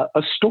into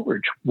a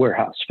storage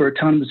warehouse for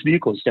autonomous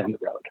vehicles down the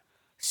road.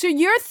 So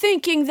you're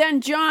thinking then,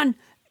 John,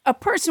 a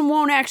person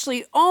won't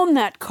actually own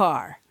that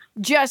car.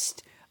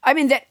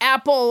 That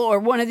Apple or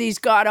one of these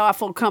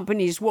god-awful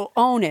companies will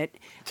own it,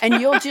 and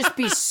you'll just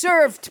be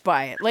served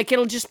by it. Like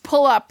it'll just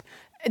pull up,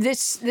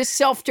 this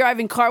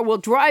self-driving car will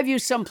drive you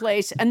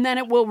someplace, and then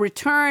it will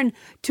return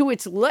to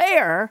its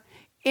lair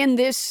in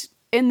this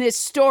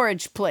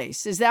storage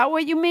place. Is that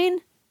what you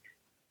mean?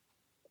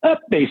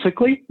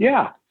 Basically,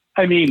 yeah.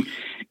 I mean,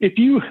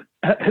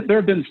 there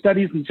have been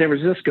studies in San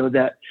Francisco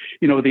that,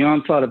 with the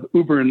onslaught of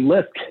Uber and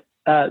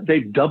Lyft,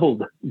 they've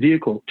doubled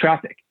vehicle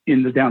traffic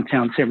in the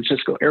downtown San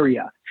Francisco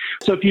area.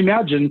 So if you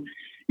imagine,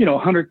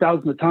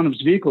 100,000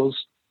 autonomous vehicles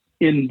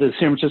in the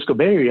San Francisco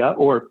Bay Area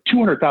or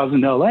 200,000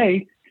 in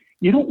LA,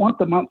 you don't want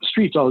them on the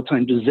streets all the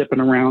time, just zipping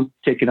around,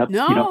 taking up,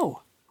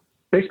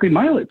 basically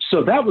mileage.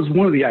 So that was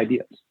one of the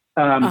ideas.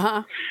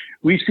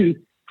 We've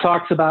seen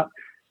talks about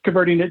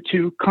converting it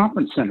to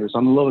conference centers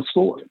on the lowest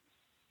floor,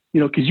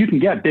 because you can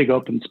get big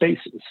open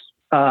spaces,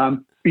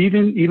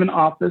 even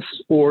office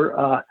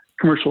or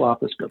commercial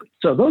office buildings.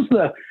 So those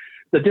are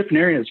the different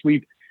areas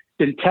we've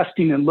been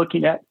testing and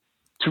looking at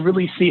to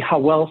really see how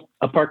well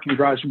a parking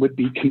garage would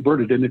be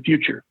converted in the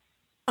future.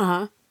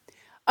 All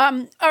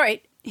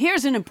right.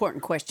 Here's an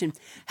important question.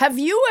 Have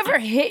you ever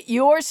hit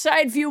your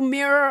side view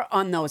mirror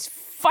on those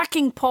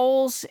fucking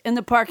poles in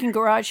the parking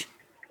garage?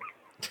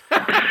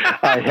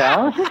 I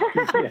have.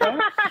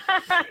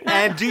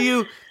 And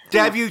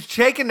have you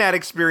taken that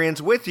experience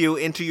with you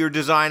into your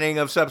designing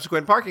of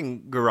subsequent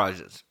parking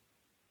garages?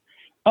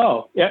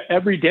 Oh,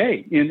 every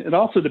day. And it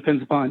also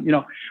depends upon,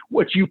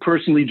 what you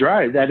personally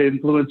drive. That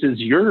influences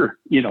your,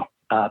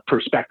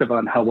 perspective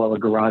on how well a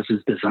garage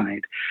is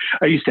designed.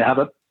 I used to have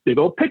a big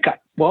old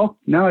pickup. Well,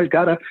 now I've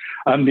got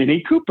a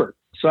Mini Cooper.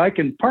 So I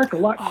can park a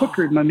lot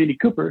quicker in my Mini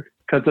Cooper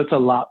because it's a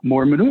lot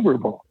more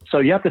maneuverable. So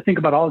you have to think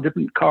about all the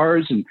different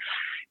cars and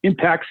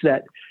impacts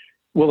that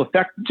will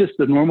affect just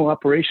the normal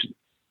operation.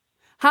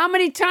 How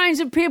many times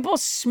have people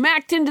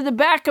smacked into the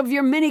back of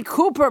your Mini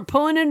Cooper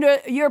pulling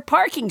into your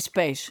parking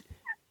space?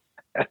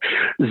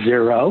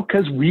 0,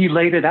 because we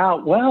laid it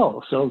out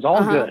well, so it's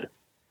all good.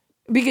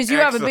 Because you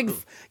have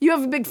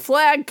a big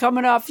flag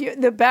coming off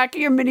the back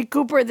of your Mini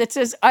Cooper that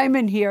says "I'm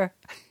in here."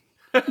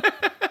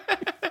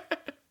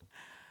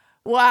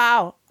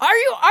 Wow, are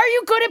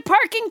you good at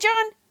parking,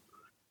 John?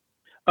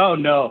 Oh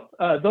no,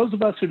 those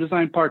of us who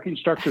design parking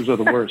structures are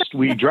the worst.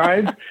 We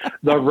drive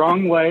the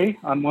wrong way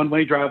on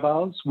one-way drive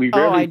aisles. We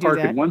rarely park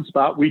in one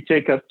spot. We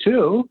take up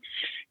 2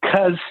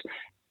 because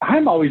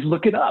I'm always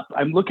looking up.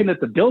 I'm looking at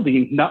the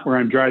building, not where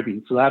I'm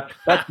driving. So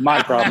that's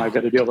my problem I've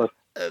got to deal with.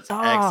 That's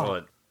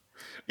excellent.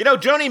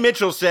 Joni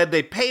Mitchell said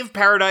they paved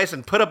paradise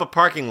and put up a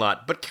parking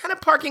lot. But can a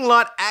parking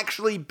lot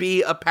actually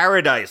be a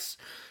paradise?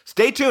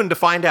 Stay tuned to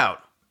find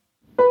out.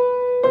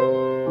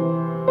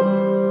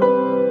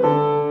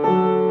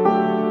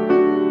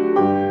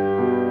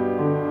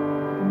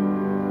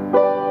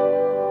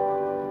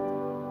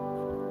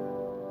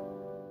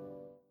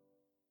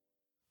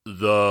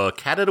 The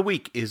cat of the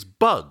week is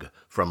Bug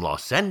from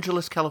Los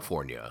Angeles,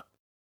 California.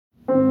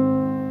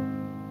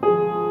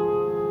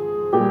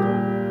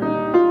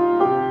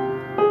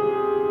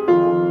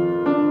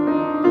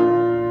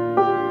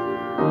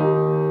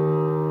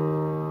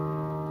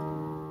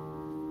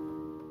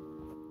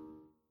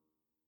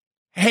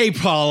 Hey,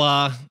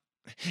 Paula.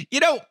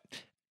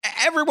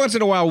 Every once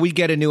in a while, we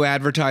get a new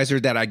advertiser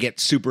that I get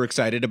super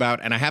excited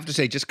about. And I have to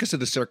say, just because of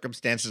the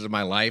circumstances of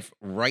my life,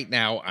 right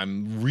now,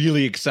 I'm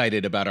really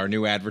excited about our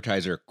new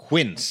advertiser,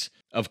 Quince,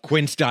 of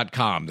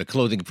Quince.com, the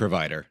clothing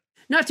provider.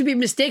 Not to be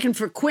mistaken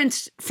for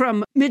Quince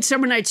from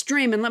Midsummer Night's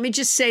Dream. And let me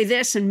just say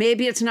this, and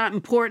maybe it's not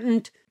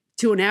important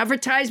to an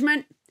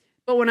advertisement,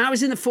 but when I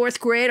was in the 4th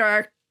grade,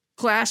 our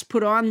class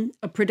put on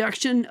a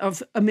production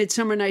of A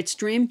Midsummer Night's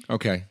Dream.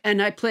 Okay.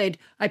 And I played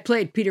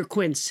Peter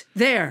Quince.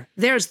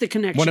 There's the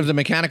connection. One of the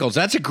mechanicals.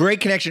 That's a great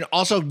connection.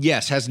 Also,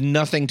 yes, has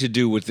nothing to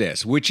do with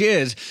this, which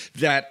is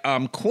that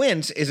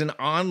Quince is an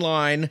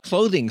online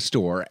clothing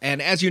store.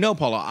 And as you know,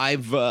 Paula,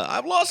 I've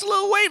lost a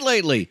little weight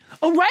lately.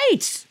 Oh,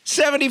 right.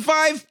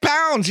 75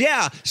 pounds.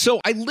 Yeah.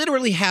 So I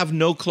literally have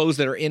no clothes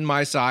that are in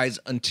my size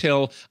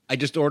until I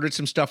just ordered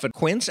some stuff at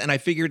Quince. And I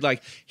figured,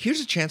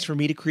 here's a chance for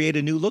me to create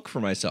a new look for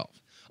myself.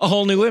 A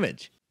whole new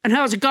image. And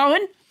how's it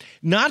going?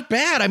 Not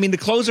bad. I mean, the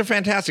clothes are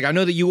fantastic. I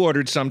know that you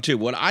ordered some too.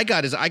 What I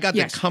got is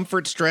the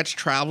Comfort Stretch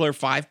Traveler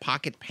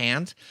 5-pocket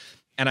pants.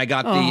 And I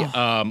got and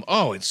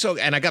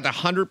I got the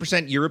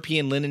 100%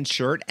 European linen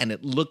shirt, and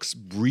it looks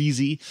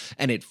breezy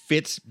and it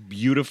fits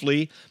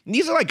beautifully. And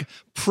these are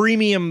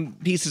premium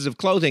pieces of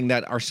clothing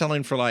that are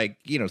selling for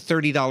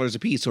 $30 a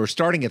piece or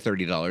starting at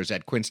 $30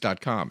 at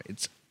quince.com.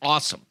 It's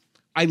awesome.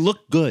 I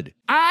look good.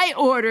 I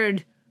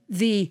ordered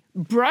the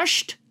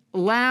brushed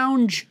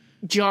lounge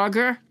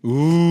jogger.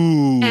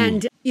 Ooh.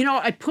 And,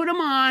 I put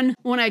them on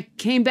when I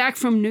came back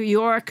from New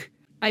York.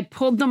 I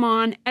pulled them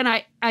on, and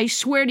I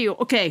swear to you,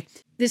 okay,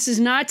 this is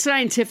not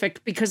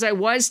scientific because I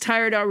was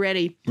tired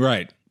already.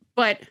 Right.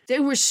 But they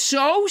were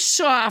so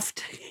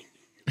soft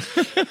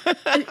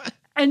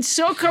and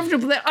so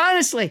comfortable that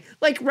honestly,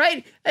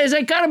 right as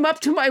I got them up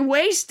to my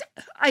waist,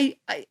 I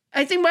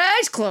think my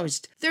eyes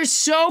closed. They're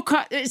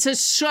it's a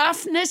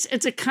softness.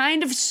 It's a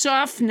kind of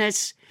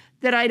softness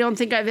that I don't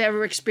think I've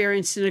ever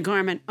experienced in a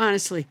garment,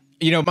 honestly.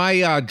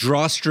 My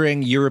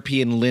drawstring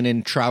European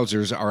linen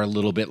trousers are a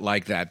little bit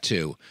like that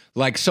too.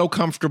 Like so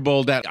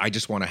comfortable that I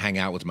just want to hang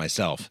out with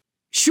myself.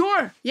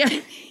 Sure. Yeah.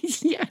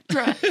 Yeah.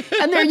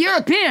 And they're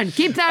European.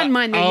 Keep that in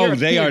mind. European.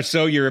 They are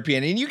so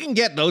European. And you can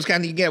get those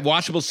kind of, you can get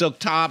washable silk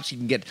tops. You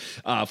can get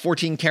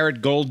 14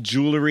 karat gold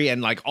jewelry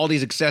and like all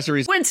these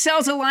accessories. Quince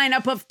sells a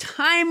lineup of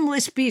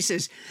timeless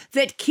pieces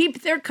that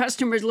keep their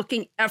customers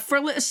looking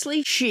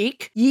effortlessly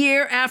chic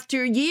year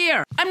after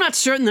year. I'm not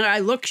certain that I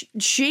look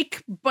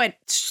chic, but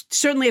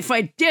certainly if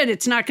I did,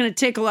 it's not going to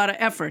take a lot of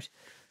effort.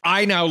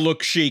 I now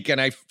look chic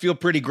and I feel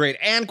pretty great.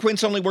 And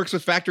Quince only works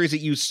with factories that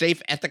use safe,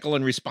 ethical,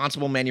 and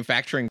responsible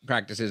manufacturing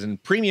practices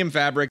and premium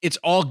fabric. It's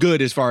all good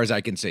as far as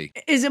I can see.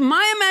 Is it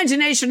my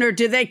imagination or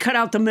did they cut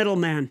out the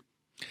middleman?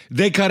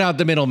 They cut out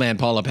the middleman,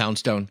 Paula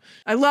Poundstone.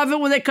 I love it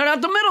when they cut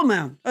out the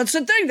middleman. That's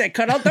the thing. They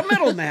cut out the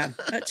middleman.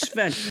 That's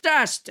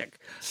fantastic.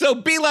 So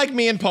be like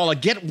me and Paula.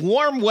 Get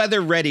warm weather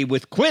ready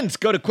with Quince.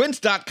 Go to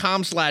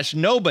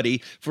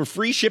quince.com/nobody for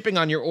free shipping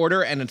on your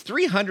order and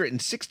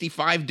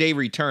 365-day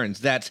returns.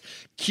 That's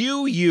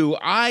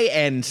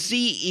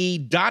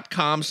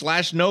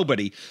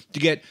QUINCE.com/nobody to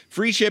get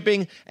free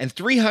shipping and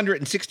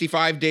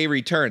 365-day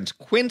returns.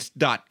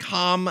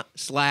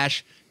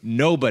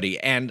 Quince.com/nobody.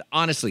 And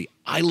honestly,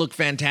 I look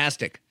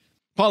fantastic.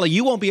 Paula,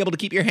 you won't be able to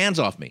keep your hands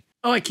off me.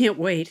 Oh, I can't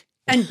wait.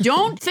 And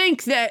don't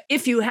think that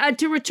if you had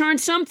to return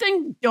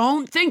something,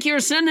 don't think you're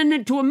sending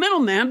it to a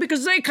middleman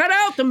because they cut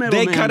out the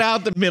middleman. They cut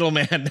out the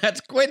middleman.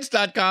 That's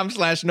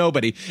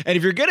quince.com/nobody. And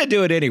if you're going to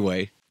do it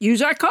anyway,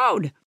 use our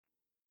code.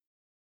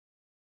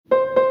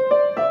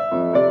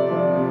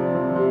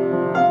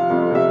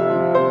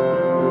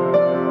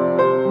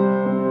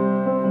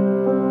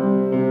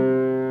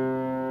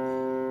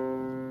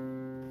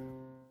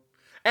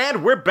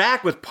 And we're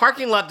back with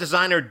parking lot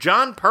designer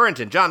John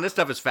Purrington. John, this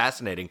stuff is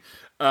fascinating.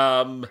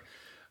 John,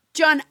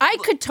 I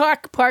could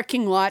talk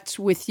parking lots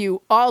with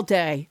you all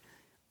day.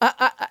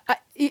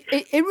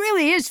 It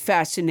really is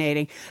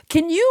fascinating.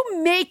 Can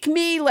you make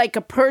me like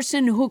a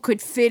person who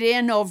could fit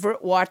in over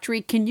at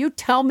Watry? Can you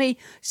tell me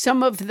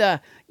some of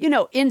the,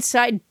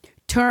 inside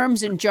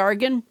terms and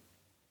jargon?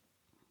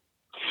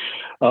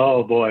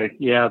 Oh boy,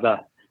 yeah.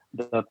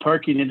 The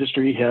parking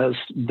industry has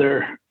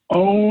their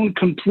own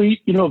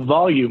complete,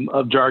 volume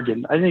of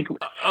jargon. I think tell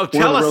us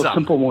one of the real some.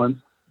 simple ones.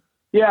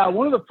 Yeah,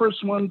 one of the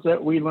first ones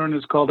that we learn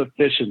is called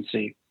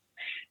efficiency.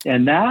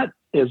 And that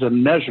is a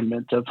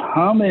measurement of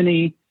how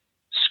many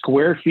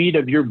square feet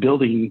of your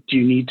building do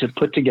you need to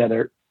put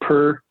together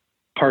per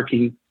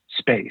parking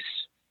space.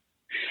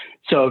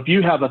 So if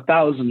you have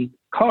 1,000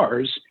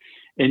 cars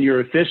and your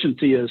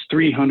efficiency is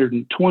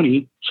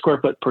 320 square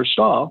foot per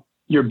stall,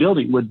 your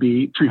building would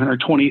be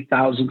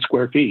 320,000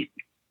 square feet.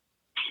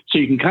 So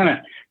you can kind of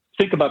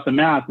think about the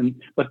math,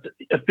 but the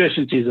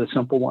efficiency is a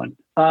simple one.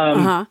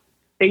 APS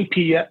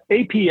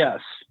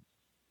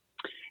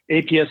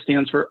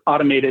stands for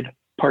Automated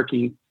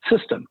Parking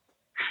System.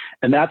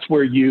 And that's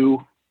where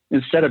you,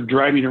 instead of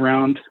driving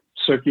around,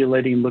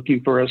 circulating,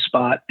 looking for a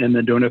spot, and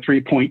then doing a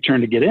 3-point turn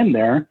to get in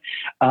there,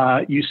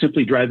 you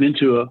simply drive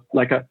into a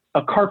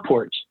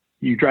carport.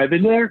 You drive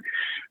in there,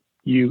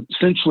 you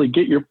essentially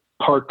get your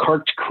car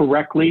parked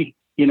correctly.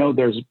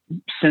 There's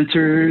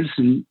sensors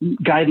and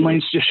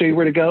guidelines to show you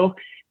where to go.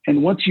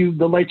 And once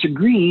the lights are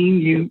green,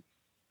 you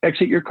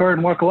exit your car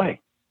and walk away.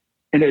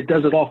 And it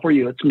does it all for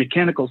you. It's a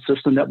mechanical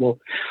system that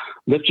will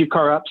lift your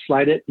car up,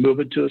 slide it,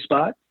 move it to a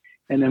spot.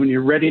 And then when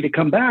you're ready to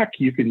come back,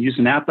 you can use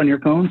an app on your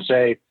phone,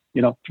 say,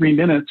 3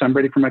 minutes, I'm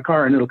ready for my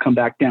car, and it'll come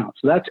back down.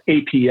 So that's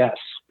APS.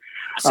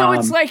 So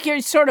it's like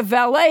you're sort of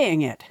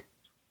valeting it.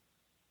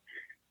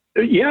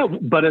 Yeah,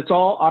 but it's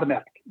all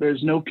automatic.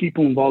 There's no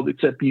people involved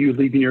except you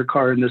leaving your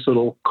car in this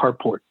little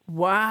carport.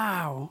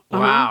 Wow.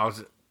 Wow.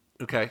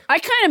 Okay. I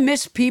kind of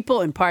miss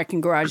people in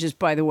parking garages,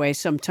 by the way,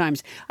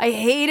 sometimes. I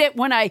hate it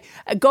when I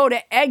go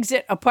to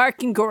exit a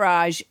parking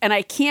garage and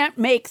I can't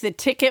make the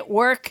ticket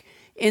work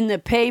in the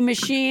pay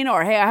machine,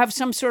 or, hey, I have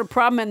some sort of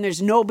problem and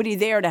there's nobody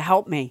there to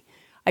help me.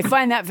 I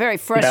find that very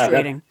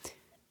frustrating.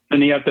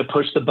 And you have to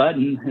push the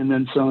button and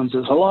then someone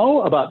says,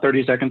 hello, about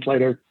 30 seconds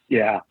later.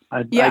 I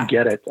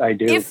get it. I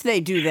do. If they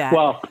do that.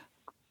 Well,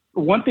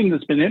 one thing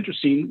that's been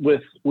interesting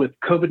with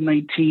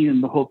COVID-19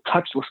 and the whole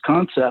touchless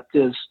concept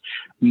is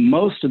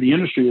most of the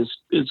industry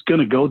is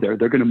going to go there.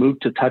 They're going to move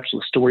to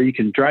touchless, to where you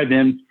can drive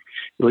in,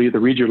 it'll either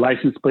read your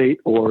license plate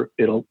or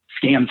it'll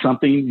scan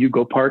something. You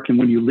go park, and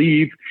when you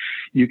leave,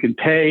 you can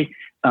pay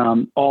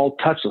all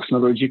touchless. In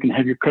other words, you can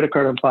have your credit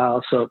card on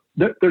file. So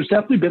there's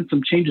definitely been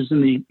some changes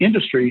in the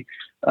industry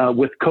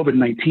with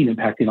COVID-19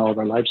 impacting all of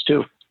our lives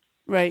too.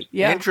 Right.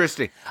 Yeah.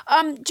 Interesting.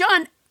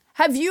 John,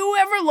 have you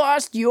ever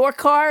lost your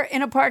car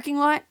in a parking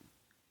lot?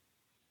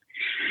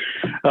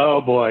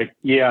 Oh boy.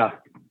 Yeah.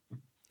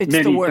 It's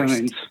Many the worst.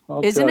 times,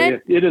 Isn't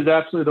it? It is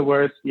absolutely the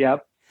worst.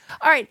 Yep.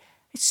 All right.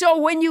 So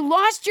when you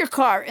lost your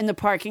car in the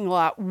parking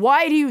lot,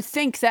 why do you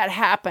think that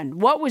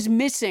happened? What was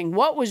missing?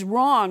 What was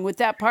wrong with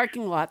that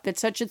parking lot that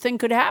such a thing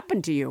could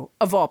happen to you,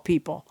 of all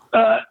people?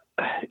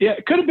 Yeah,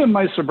 it could have been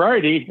my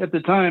sobriety at the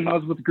time. I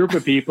was with a group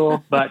of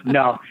people, but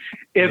no.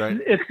 If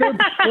they're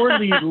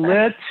poorly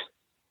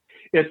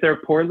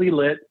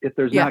lit, if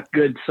there's not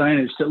good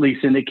signage to at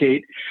least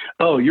indicate,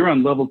 oh, you're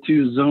on level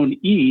 2, zone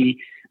E,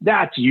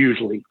 that's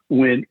usually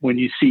when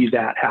you see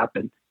that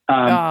happen.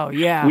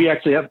 We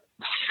actually have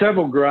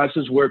several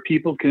garages where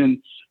people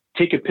can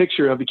take a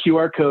picture of a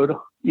QR code,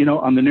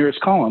 on the nearest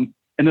column,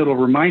 and it'll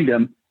remind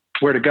them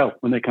where to go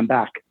when they come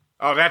back.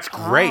 Oh, that's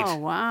great. Oh,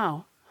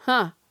 wow.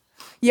 Huh.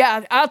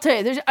 Yeah, I'll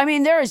tell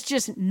you, there is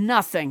just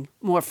nothing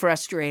more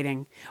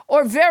frustrating,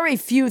 or very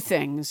few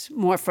things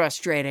more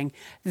frustrating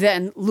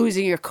than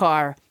losing your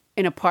car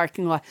in a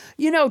parking lot.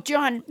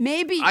 John,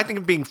 maybe... I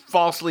think being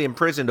falsely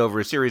imprisoned over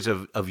a series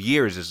of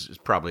years is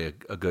probably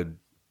a good,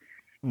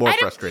 more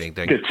frustrating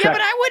thing.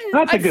 But I wouldn't...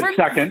 That's a good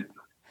second.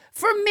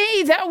 For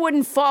me, that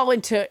wouldn't fall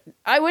into...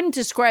 I wouldn't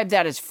describe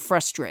that as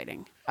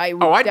frustrating.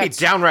 I'd be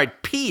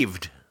downright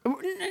peeved.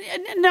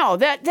 No,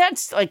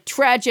 that's like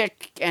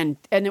tragic, and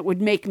it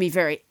would make me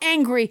very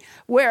angry.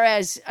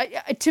 Whereas,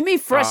 to me,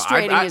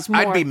 frustrating is more.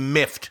 I'd be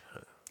miffed.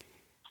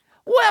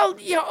 Well,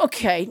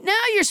 okay.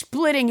 Now you're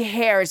splitting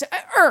hairs.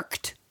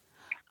 Irked.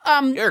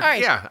 All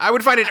right. Yeah, I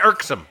would find it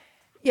irksome.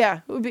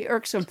 Yeah, it would be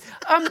irksome.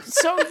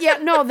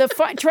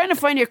 Trying to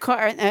find your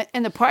car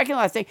in the parking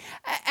lot thing,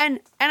 and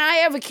I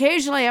have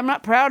occasionally. I'm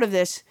not proud of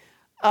this,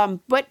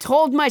 but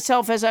told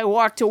myself as I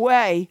walked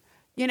away,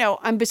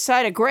 I'm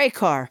beside a gray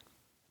car.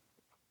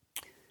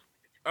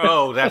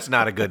 Oh, that's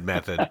not a good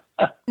method.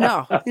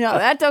 No,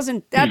 that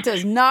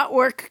does not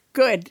work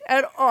good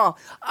at all.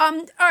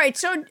 All right,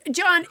 so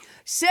John,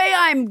 say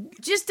I'm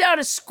just out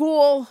of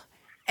school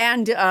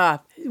and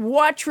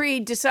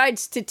Watry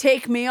decides to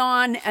take me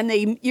on,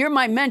 and you're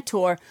my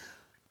mentor.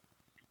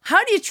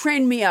 How do you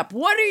train me up?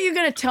 What are you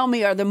going to tell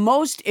me are the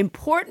most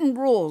important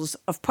rules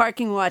of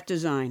parking lot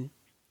design?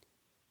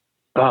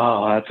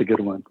 Oh, that's a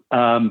good one.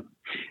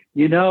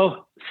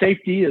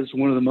 Safety is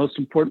one of the most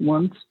important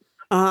ones.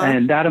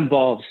 And that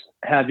involves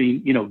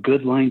having,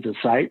 good lines of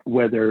sight,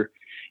 whether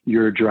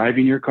you're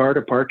driving your car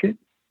to park it,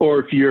 or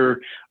if you're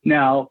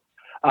now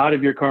out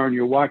of your car and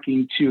you're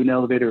walking to an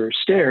elevator or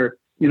stair,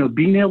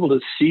 being able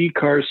to see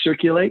cars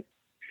circulate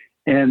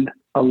and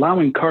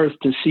allowing cars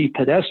to see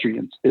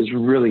pedestrians is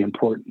really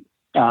important.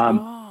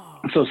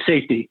 So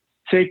safety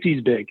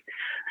is big.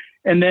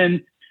 And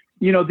then,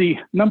 the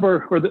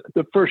number or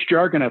the first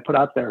jargon I put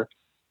out there,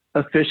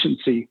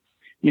 efficiency.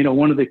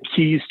 One of the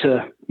keys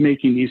to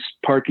making these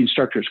parking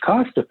structures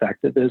cost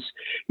effective is,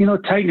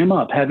 tighten them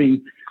up,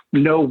 having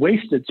no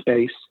wasted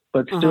space,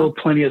 but still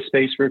plenty of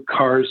space for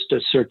cars to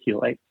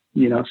circulate,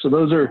 so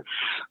those are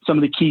some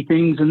of the key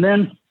things. And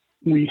then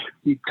we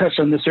touched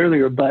on this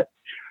earlier, but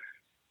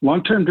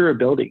long-term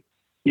durability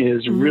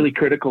is really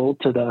critical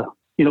to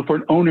for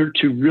an owner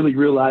to really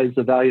realize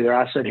the value of their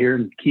asset here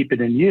and keep it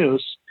in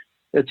use.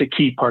 It's a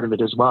key part of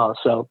it as well.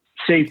 So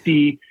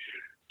safety,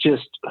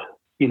 just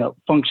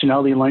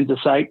functionality, lines of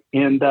sight,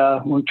 and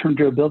long-term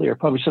durability are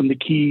probably some of the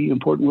key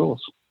important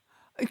rules.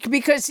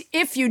 Because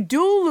if you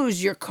do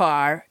lose your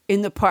car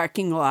in the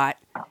parking lot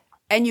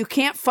and you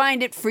can't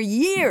find it for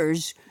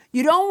years,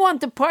 you don't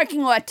want the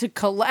parking lot to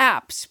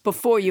collapse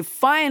before you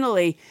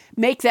finally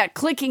make that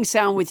clicking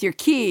sound with your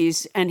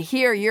keys and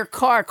hear your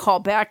car call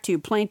back to you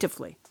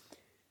plaintively.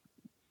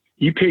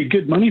 You paid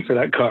good money for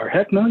that car.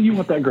 Heck no, you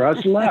want that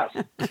garage to last.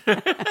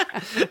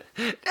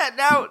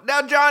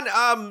 Now,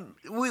 John,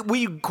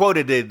 we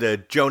quoted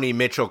the Joni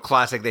Mitchell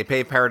classic, They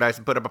Paved Paradise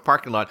and Put Up a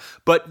Parking Lot.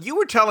 But you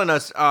were telling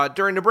us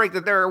during the break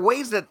that there are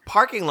ways that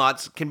parking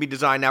lots can be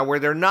designed now where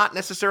they're not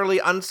necessarily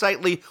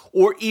unsightly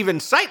or even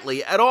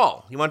sightly at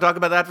all. You want to talk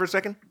about that for a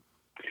second?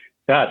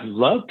 I'd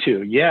love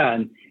to, yeah.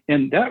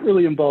 And that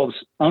really involves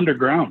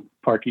underground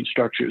parking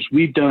structures.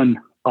 We've done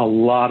a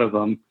lot of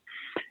them.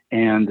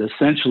 And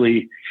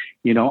essentially,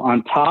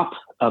 on top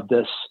of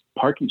this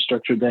parking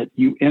structure that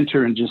you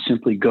enter and just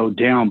simply go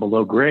down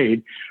below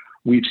grade,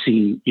 we've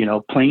seen,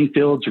 playing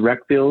fields, rec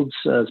fields.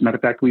 As a matter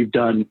of fact, we've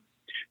done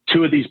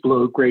 2 of these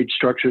below grade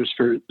structures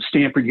for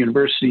Stanford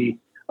University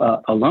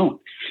alone.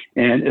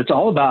 And it's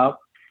all about,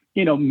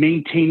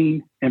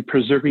 maintaining and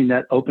preserving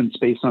that open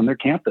space on their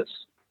campus.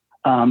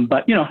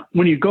 But,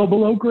 when you go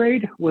below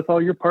grade with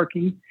all your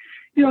parking,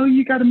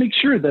 you got to make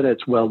sure that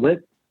it's well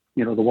lit.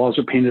 The walls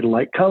are painted a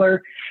light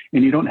color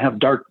and you don't have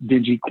dark,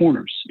 dingy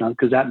corners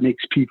because that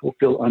makes people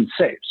feel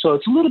unsafe. So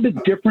it's a little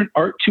bit different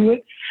art to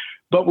it,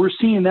 but we're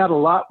seeing that a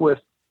lot with,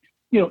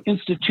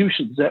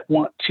 institutions that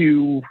want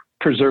to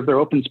preserve their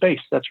open space.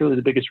 That's really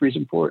the biggest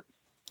reason for it.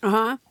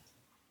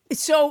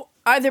 So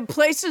Are there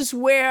places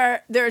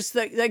where there's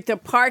the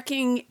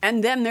parking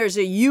and then there's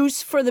a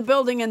use for the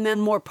building and then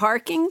more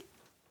parking?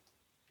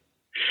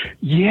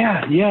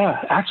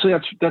 Yeah. Actually,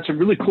 that's a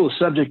really cool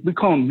subject. We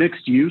call them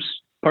mixed use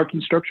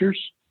parking structures.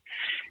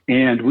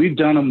 And we've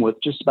done them with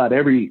just about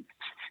every,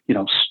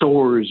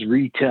 stores,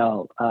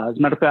 retail. As a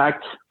matter of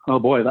fact,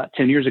 about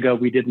 10 years ago,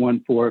 we did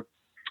one for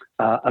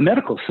a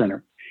medical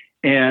center.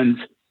 And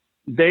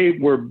they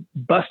were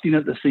busting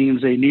at the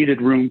seams. They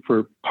needed room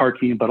for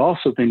parking, but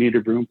also they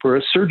needed room for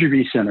a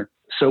surgery center.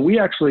 So we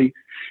actually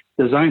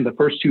designed the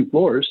first 2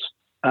 floors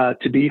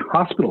to be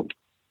hospital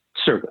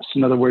service.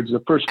 In other words,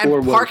 the first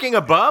floor was parking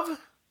above?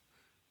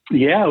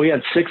 Yeah, we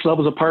had 6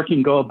 levels of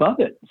parking go above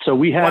it. So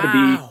we had to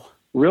be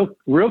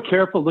real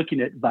careful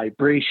looking at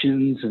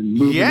vibrations and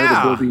movement of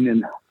the building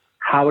and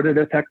how it would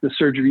affect the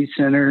surgery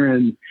center.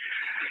 And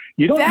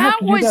you don't have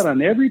to do that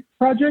on every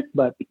project,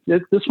 but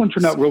this one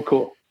turned out real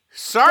cool.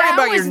 Sorry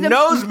about your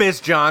nose, Miss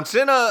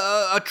Johnson.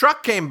 A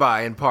truck came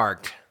by and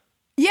parked.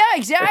 Yeah,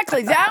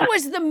 exactly. That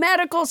was the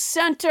medical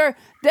center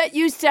that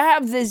used to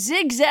have the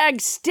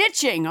zigzag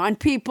stitching on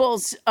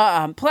people's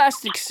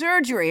plastic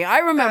surgery. I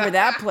remember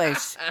that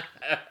place.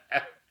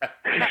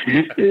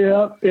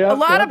 Yeah. A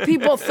lot of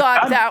people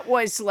thought that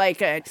was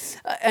like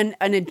an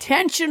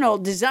intentional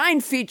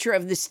design feature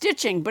of the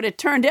stitching, but it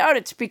turned out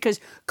it's because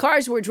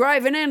cars were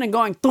driving in and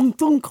going thunk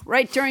thunk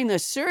right during the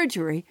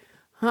surgery.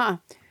 Huh.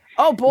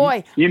 Oh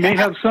boy. You may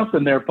have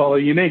something there, Paula.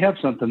 You may have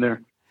something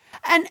there.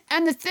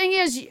 And the thing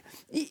is,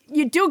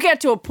 you do get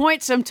to a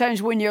point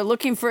sometimes when you're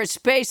looking for a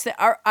space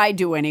that I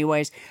do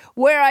anyways,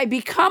 where I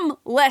become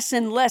less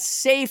and less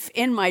safe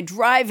in my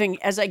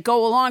driving as I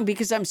go along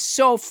because I'm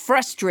so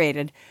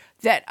frustrated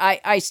that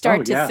I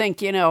start to think,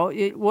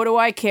 what do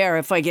I care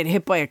if I get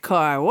hit by a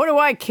car? What do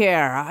I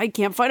care? I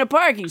can't find a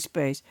parking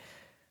space.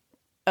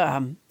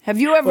 Have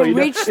you ever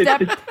reached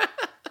that?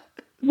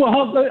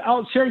 Well,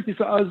 I'll share with you.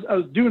 So I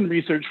was doing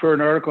research for an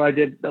article I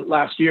did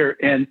last year,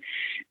 and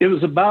it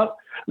was about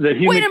the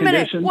human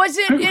condition. Was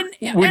it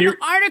an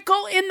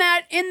article in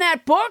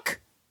that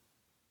book?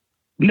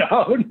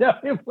 No,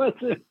 it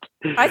wasn't.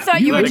 I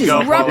thought you were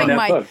just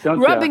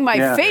rubbing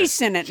my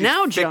face in it. She's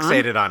now, John.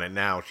 Fixated on it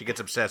now. She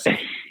gets obsessive.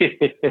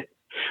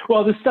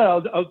 Well,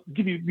 I'll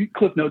give you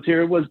clip notes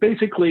here. It was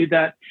basically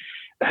that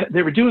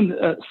they were doing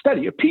a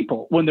study of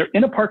people when they're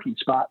in a parking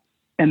spot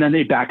and then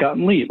they back out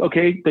and leave.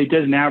 Okay, they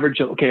did an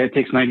average of, it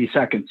takes 90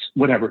 seconds,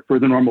 whatever, for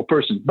the normal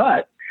person.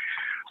 But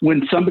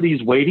when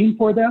somebody's waiting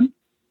for them,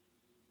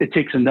 it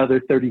takes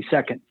another 30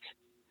 seconds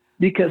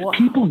because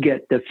people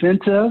get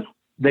defensive.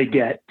 They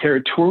get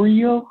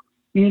territorial.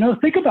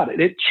 Think about it.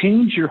 It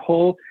changed your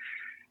whole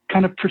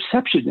kind of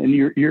perception and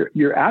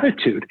your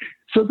attitude.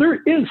 So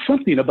there is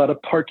something about a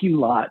parking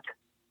lot,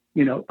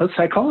 a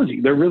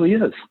psychology. There really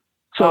is.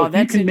 So if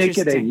you can make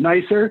it a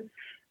nicer,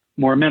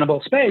 more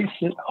amenable space,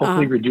 it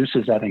hopefully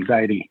reduces that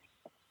anxiety.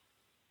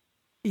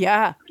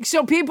 Yeah.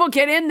 So people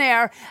get in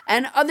there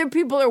and other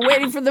people are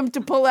waiting for them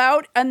to pull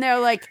out and they're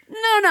like,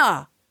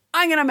 no,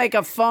 I'm going to make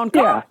a phone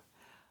call. Yeah.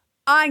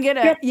 I'm going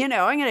to,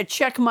 I'm going to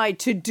check my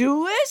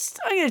to-do list.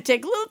 I'm going to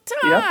take a little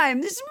time.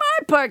 Yep. This is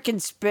my parking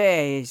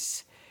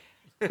space.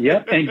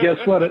 Yep. And guess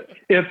what?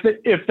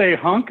 If they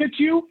honk at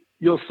you,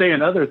 you'll stay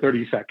another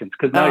 30 seconds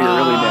because now you're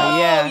really mad.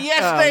 Yeah.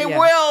 Yes, they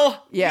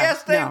will. Yeah.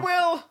 Yes, they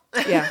will.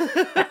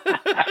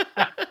 Yeah.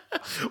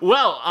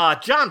 Well,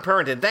 John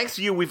Purrington, thanks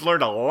to you, we've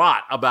learned a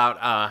lot about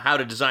how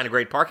to design a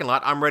great parking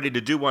lot. I'm ready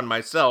to do one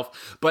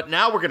myself. But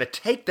now we're going to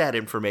take that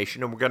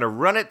information and we're going to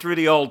run it through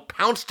the old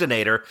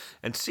Pounce-tonator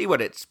and see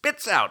what it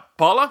spits out.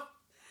 Paula?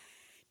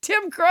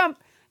 Tim Crump,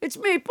 it's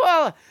me,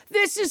 Paula.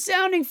 This is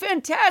sounding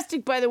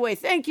fantastic, by the way.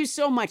 Thank you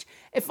so much.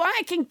 If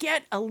I can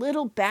get a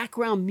little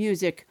background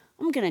music,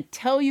 I'm going to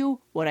tell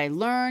you what I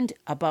learned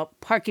about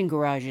parking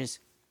garages.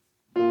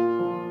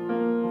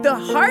 The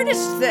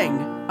hardest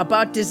thing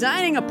about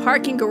designing a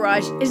parking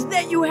garage is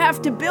that you have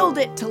to build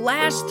it to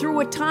last through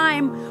a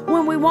time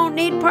when we won't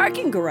need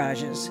parking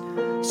garages.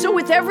 So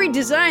with every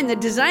design, the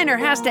designer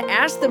has to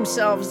ask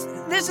themselves,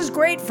 this is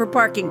great for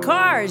parking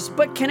cars,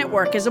 but can it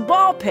work as a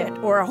ball pit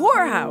or a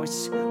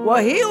whorehouse?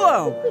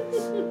 Wahilo!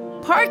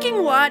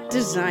 Parking lot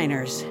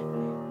designers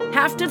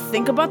have to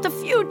think about the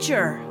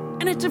future.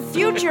 And it's a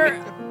future,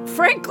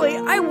 frankly,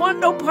 I want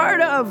no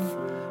part of.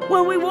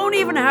 When we won't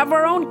even have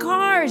our own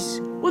cars.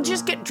 We'll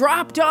just get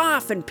dropped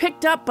off and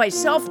picked up by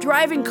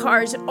self-driving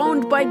cars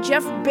owned by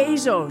Jeff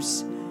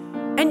Bezos.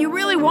 And you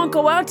really won't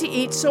go out to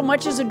eat so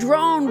much as a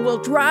drone will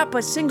drop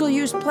a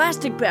single-use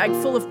plastic bag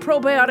full of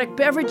probiotic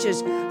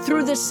beverages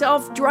through the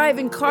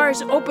self-driving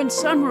car's open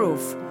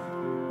sunroof.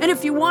 And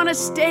if you want to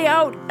stay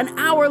out an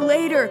hour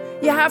later,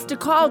 you have to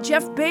call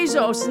Jeff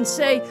Bezos and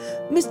say,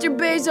 Mr.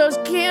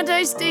 Bezos, can't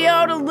I stay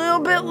out a little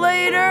bit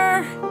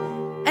later?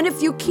 And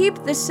if you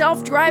keep the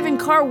self-driving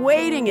car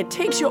waiting, it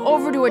takes you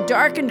over to a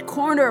darkened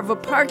corner of a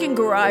parking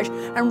garage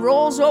and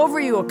rolls over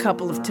you a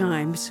couple of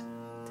times.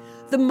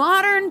 The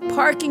modern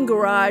parking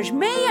garage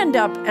may end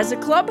up as a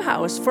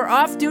clubhouse for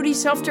off-duty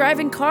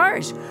self-driving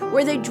cars,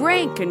 where they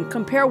drink and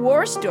compare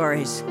war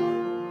stories.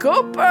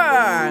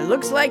 Cooper,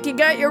 looks like you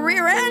got your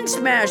rear end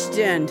smashed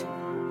in.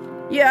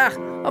 Yeah,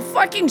 a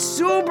fucking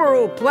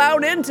Subaru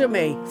plowed into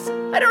me.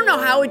 I don't know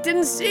how it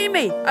didn't see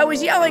me. I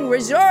was yelling,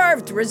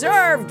 reserved,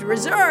 reserved,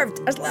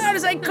 reserved, as loud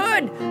as I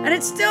could, and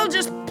it still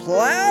just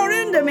plowed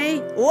into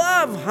me.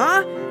 Love,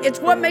 huh? It's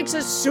what makes a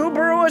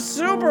Subaru a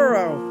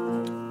Subaru.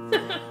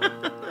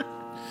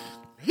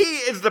 He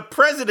is the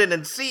president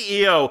and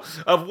CEO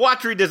of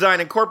Watchery Design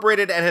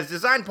Incorporated and has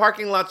designed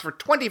parking lots for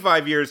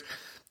 25 years.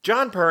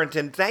 John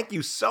Purrington, thank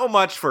you so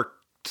much for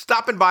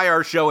stopping by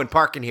our show and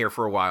parking here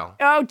for a while.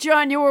 Oh,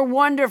 John, you were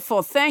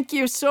wonderful. Thank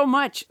you so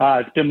much.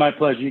 It's been my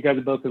pleasure. You guys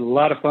have both had a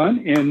lot of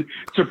fun and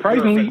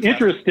surprisingly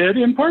interested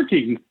in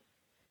parking.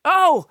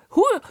 Oh,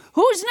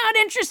 who's not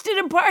interested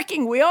in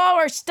parking? We all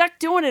are stuck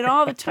doing it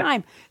all the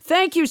time.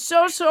 Thank you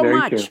so Very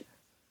much. true.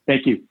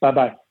 Thank you.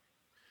 Bye-bye.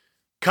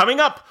 Coming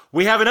up,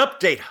 we have an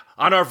update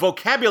on our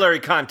vocabulary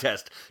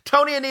contest.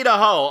 Tony Anita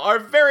Hull, our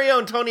very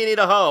own Tony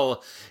Anita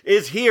Hull,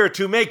 is here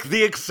to make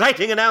the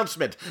exciting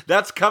announcement.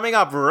 That's coming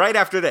up right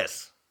after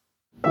this.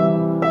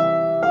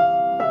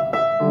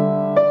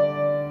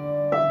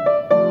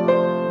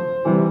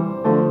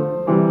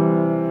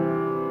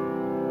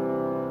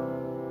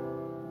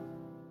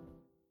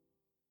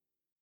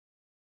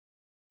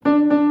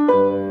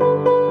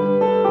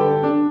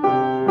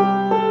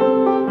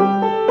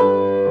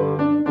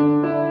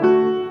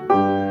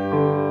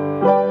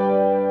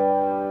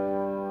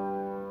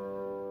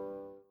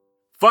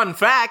 Fun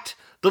fact,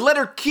 the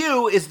letter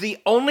Q is the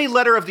only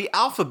letter of the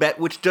alphabet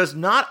which does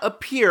not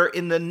appear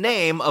in the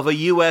name of a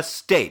U.S.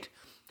 state.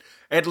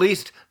 At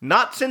least,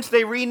 not since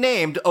they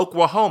renamed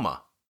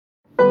Oklahoma.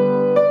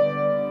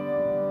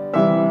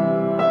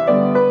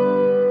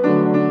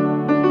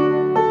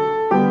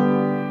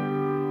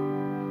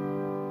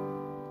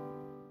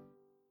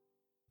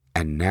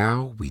 And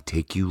now we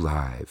take you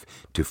live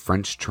to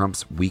French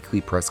Trump's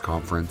weekly press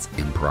conference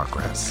in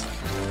progress.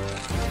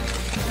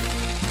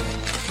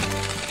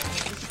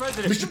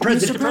 Mr.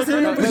 President.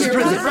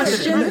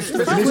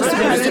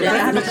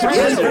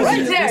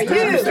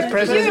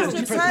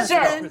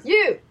 Sir,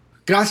 you.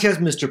 Gracias,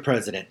 Mr.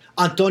 President.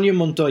 Antonio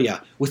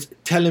Montoya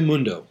with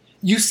Telemundo.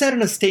 You said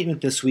in a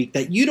statement this week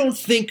that you don't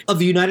think of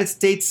the United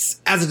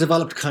States as a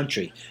developed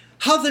country.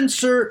 How then,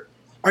 sir,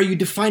 are you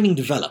defining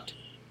developed?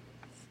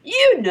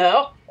 You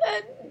know,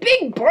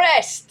 big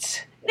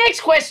breasts.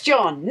 Next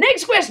question.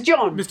 Mr.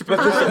 President. Mr.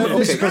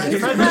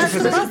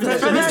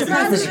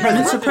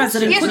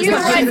 President. Yes, you're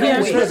right.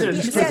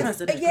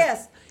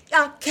 Yes.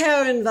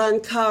 Karen Van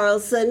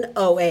Carlson,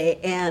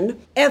 OAN.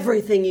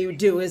 Everything you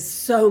do is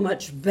so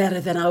much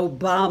better than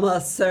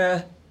Obama,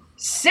 sir.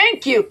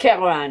 Thank you,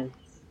 Karen.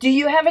 Do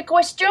you have a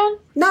question?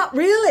 Not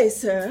really,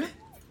 sir.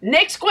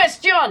 Next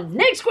question.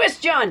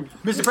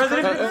 Mr.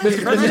 President. Over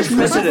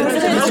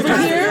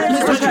here.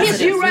 Yes,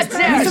 you right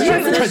there. You,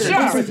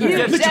 sir.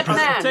 You, that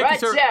man, Thank right you,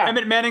 sir. there.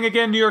 Emmett Manning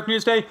again, New York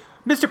Newsday.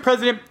 Mr.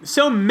 President,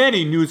 so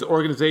many news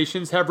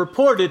organizations have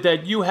reported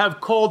that you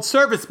have called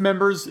service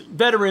members,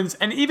 veterans,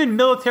 and even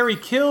military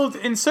killed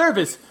in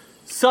service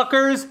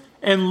suckers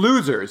and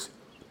losers.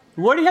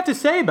 What do you have to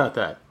say about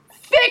that?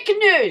 Fake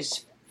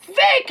news.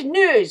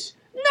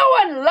 No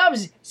one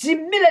loves the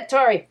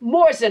military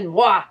more than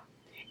moi.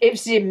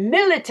 If the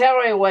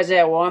military was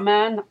a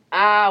woman,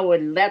 I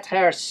would let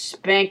her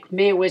spank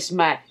me with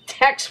my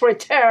tax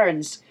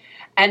returns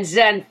and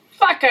then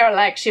fuck her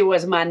like she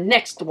was my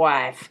next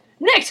wife.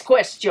 Next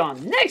question.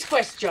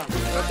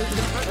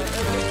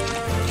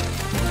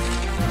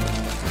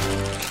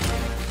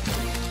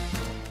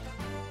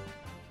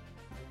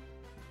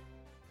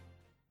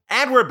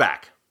 And we're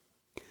back.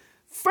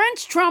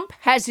 French Trump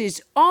has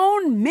his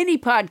own mini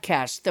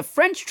podcast, the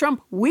French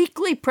Trump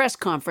Weekly Press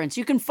Conference.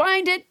 You can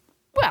find it,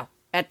 well,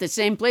 at the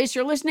same place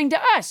you're listening to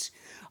us.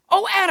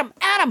 Oh,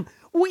 Adam,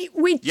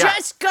 we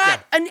just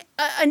got an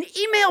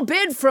email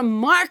bid from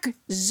Mark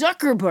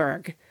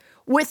Zuckerberg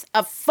with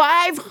a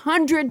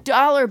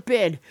 $500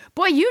 bid.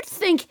 Boy, you'd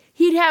think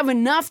he'd have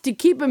enough to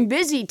keep him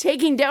busy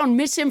taking down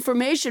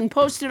misinformation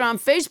posted on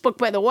Facebook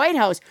by the White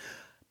House.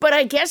 But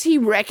I guess he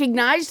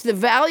recognized the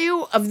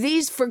value of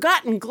these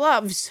forgotten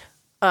gloves.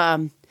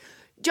 John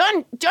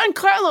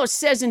Carlos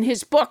says in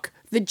his book,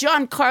 The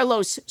John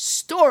Carlos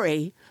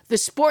Story, the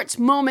sports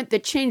moment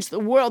that changed the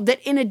world, that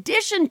in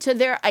addition to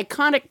their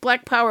iconic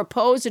Black Power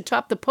pose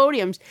atop the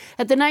podiums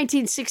at the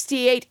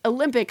 1968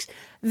 Olympics,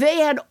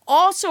 they had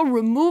also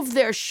removed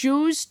their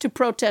shoes to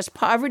protest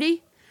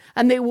poverty,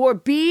 and they wore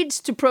beads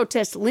to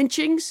protest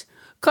lynchings.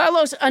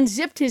 Carlos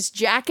unzipped his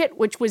jacket,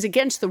 which was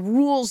against the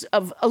rules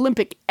of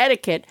Olympic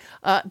etiquette,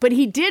 but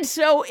he did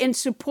so in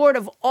support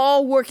of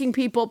all working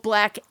people,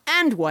 black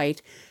and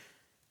white.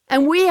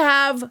 And we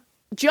have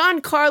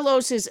John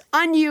Carlos's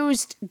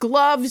unused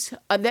gloves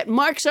that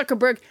Mark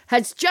Zuckerberg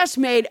has just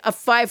made a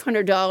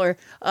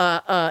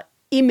 $500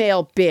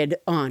 email bid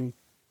on.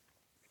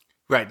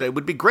 Right. It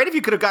would be great if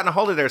you could have gotten a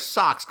hold of their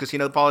socks, because,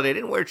 Paula, they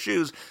didn't wear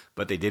shoes,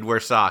 but they did wear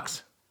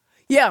socks.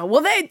 Yeah,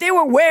 well, they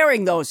were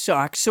wearing those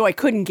socks, so I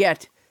couldn't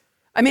get...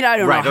 I mean, I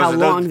don't know how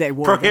long they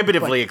were.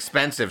 Prohibitively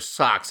expensive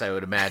socks, I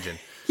would imagine.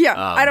 Yeah,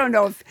 I don't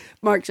know if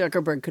Mark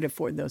Zuckerberg could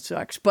afford those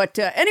socks. But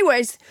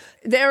anyways,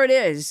 there it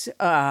is.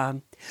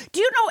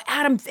 Do you know,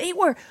 Adam,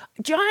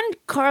 John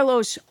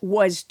Carlos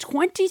was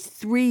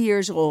 23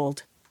 years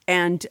old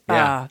and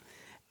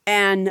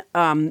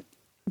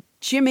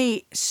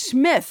Jimmy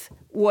Smith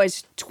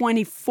was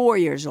 24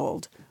 years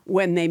old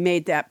when they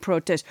made that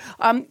protest.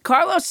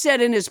 Carlos said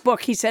in his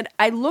book, he said,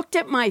 I looked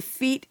at my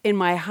feet in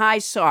my high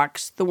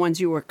socks, the ones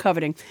you were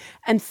coveting,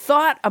 and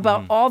thought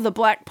about all the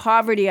black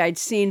poverty I'd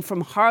seen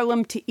from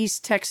Harlem to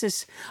East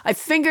Texas. I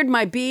fingered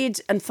my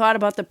beads and thought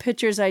about the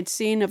pictures I'd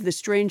seen of the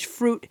strange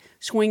fruit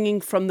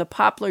swinging from the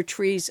poplar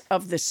trees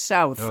of the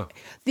South. Oh.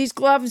 These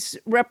gloves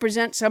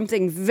represent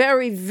something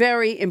very,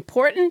 very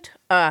important.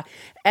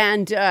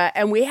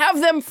 And we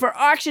have them for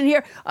auction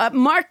here.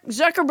 Mark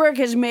Zuckerberg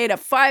has made a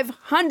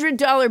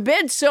 $500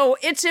 bid, so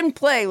it's in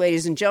play,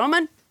 ladies and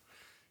gentlemen.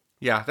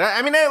 Yeah,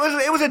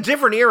 it was a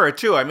different era,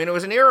 too. I mean, it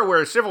was an era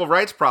where civil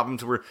rights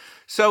problems were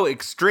so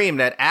extreme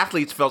that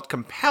athletes felt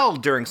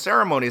compelled during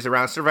ceremonies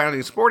around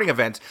surrounding sporting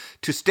events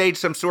to stage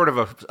some sort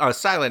of a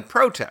silent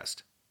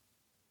protest.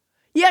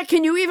 Yeah,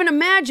 can you even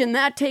imagine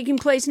that taking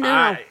place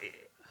now?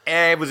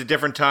 It was a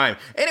different time.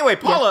 Anyway,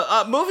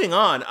 Paula, moving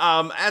on,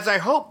 as I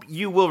hope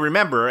you will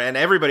remember, and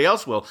everybody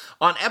else will,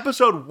 on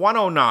episode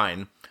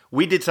 109,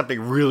 we did something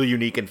really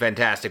unique and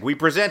fantastic. We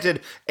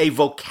presented a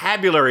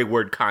vocabulary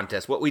word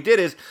contest. What we did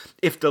is,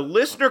 if the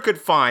listener could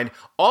find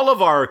all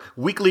of our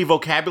weekly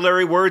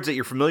vocabulary words that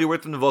you're familiar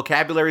with from the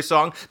vocabulary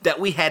song that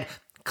we had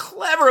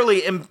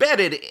cleverly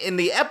embedded in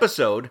the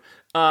episode,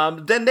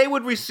 then they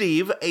would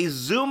receive a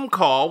Zoom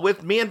call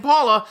with me and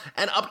Paula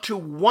and up to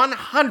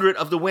 100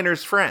 of the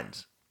winner's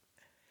friends.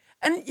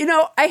 And, you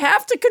know, I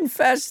have to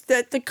confess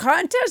that the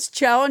contest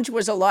challenge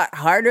was a lot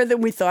harder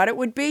than we thought it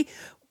would be.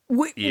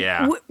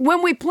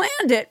 When we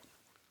planned it,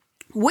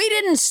 we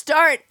didn't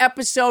start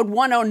episode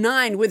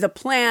 109 with a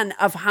plan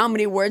of how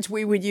many words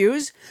we would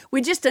use.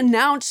 We just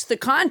announced the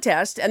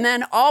contest, and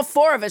then all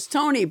four of us,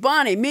 Tony,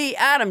 Bonnie, me,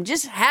 Adam,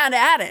 just had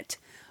at it.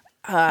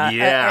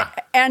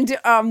 And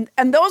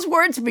those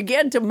words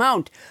began to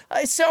mount.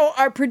 So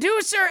our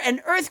producer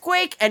and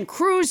earthquake and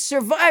cruise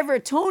survivor,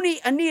 Tony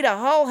Anita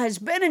Hull, has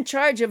been in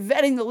charge of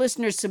vetting the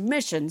listeners'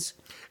 submissions.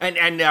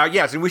 And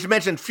yes, and we should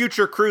mention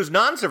future cruise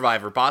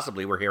non-survivor,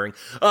 possibly, we're hearing.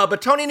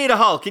 But Tony Anita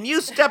Hull, can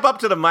you step up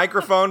to the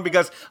microphone?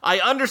 Because I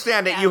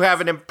understand that you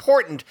have an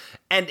important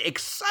and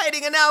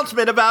exciting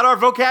announcement about our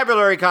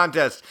vocabulary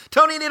contest.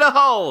 Tony Anita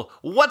Hull,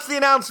 what's the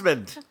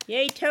announcement?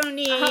 Yay,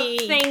 Tony.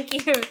 Oh,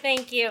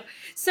 thank you.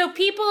 So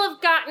people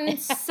have gotten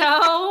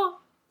so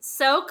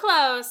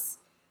close,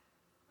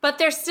 but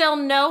there's still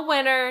no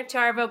winner to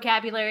our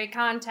vocabulary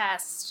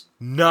contest.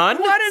 None?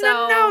 What an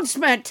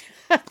announcement!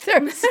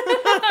 There is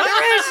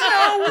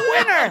no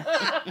winner.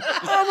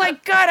 Oh my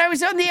God, I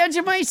was on the edge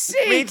of my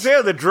seat. Me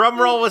too. The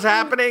drum roll was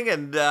happening,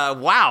 and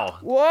wow.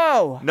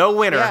 Whoa. No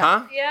winner,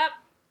 huh? Yep.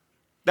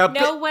 Now,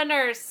 no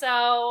winner,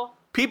 so...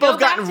 People have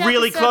gotten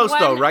really close,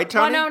 though, right,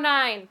 Tony?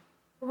 109.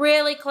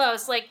 Really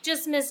close, like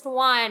just missed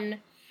one.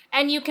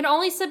 And you can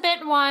only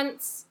submit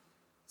once.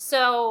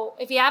 So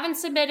if you haven't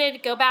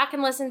submitted, go back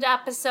and listen to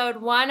episode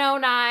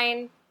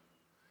 109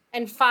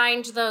 and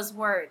find those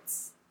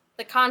words.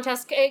 The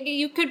contest,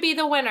 you could be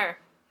the winner.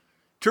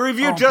 To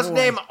review,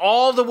 name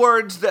all the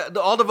words,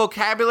 all the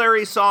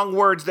vocabulary song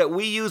words that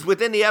we use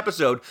within the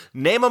episode.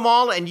 Name them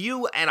all, and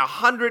you and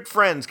 100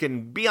 friends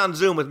can be on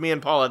Zoom with me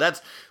and Paula.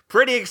 That's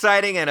pretty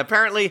exciting, and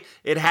apparently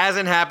it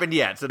hasn't happened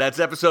yet. So that's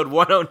episode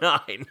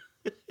 109.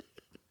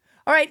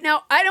 All right,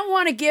 now, I don't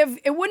want to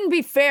it wouldn't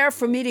be fair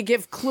for me to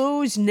give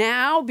clues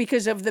now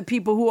because of the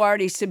people who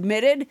already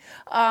submitted,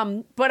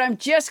 but I'm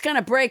just going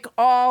to break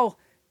all,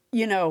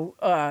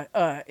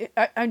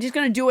 I'm just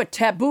going to do a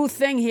taboo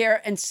thing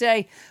here and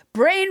say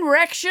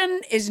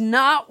brainrection is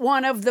not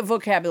one of the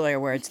vocabulary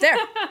words. There.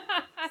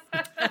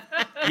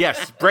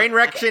 Yes,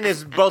 brainrection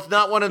is both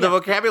not one of the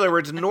vocabulary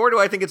words, nor do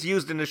I think it's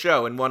used in the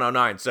show in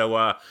 109.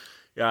 So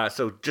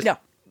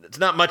it's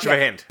not much of a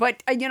hint.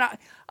 But,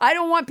 I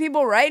don't want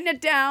people writing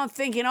it down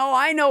thinking,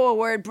 I know a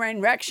word,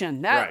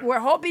 brainrection. Right. We're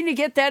hoping to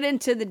get that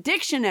into the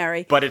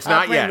dictionary. But it's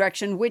not yet.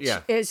 Brainrection, which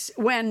is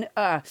when,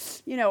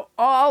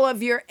 all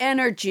of your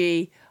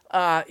energy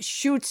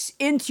shoots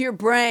into your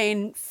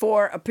brain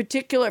for a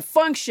particular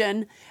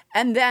function,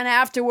 and then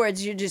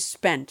afterwards you're just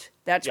spent.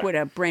 That's what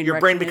a brainrection is. Your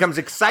brain becomes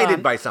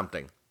excited by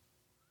something.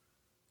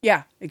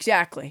 Yeah,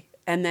 exactly.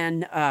 And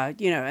then,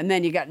 and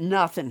then you got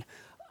nothing.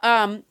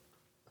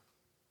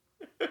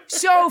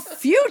 So,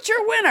 future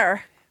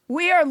winner,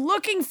 we are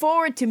looking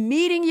forward to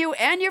meeting you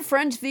and your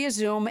friends via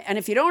Zoom. And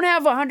if you don't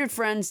have 100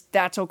 friends,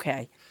 that's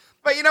okay.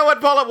 But you know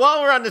what, Paula?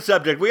 While we're on the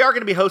subject, we are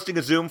going to be hosting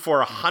a Zoom for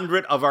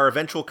 100 of our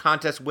eventual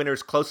contest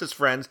winners' closest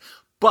friends.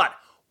 But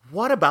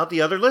what about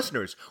the other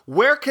listeners?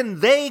 Where can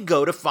they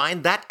go to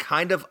find that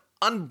kind of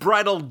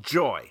unbridled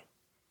joy?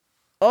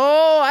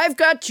 Oh, I've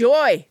got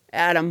joy,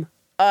 Adam.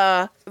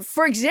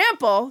 For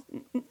example,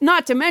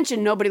 not to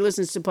mention nobody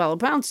listens to Paula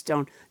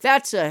Poundstone.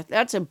 That's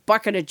a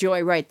bucket of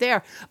joy right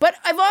there. But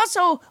I've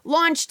also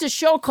launched a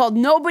show called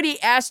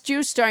Nobody Asked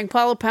You, starring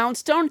Paula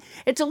Poundstone.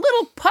 It's a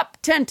little pup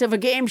tent of a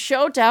game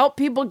show to help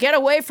people get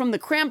away from the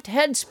cramped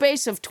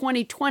headspace of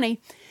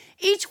 2020.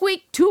 Each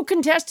week, 2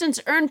 contestants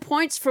earn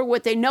points for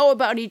what they know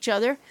about each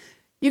other.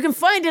 You can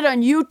find it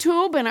on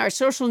YouTube and our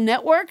social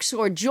networks,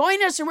 or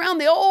join us around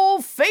the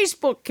old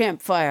Facebook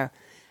campfire.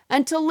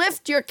 And to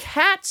lift your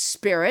cat's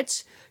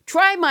spirits,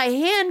 try my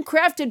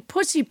handcrafted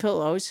pussy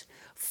pillows,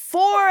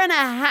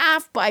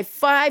 4.5 by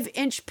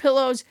 5-inch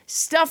pillows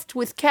stuffed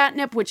with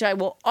catnip, which I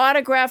will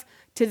autograph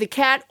to the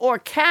cat or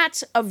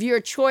cats of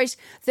your choice.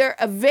 They're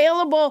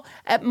available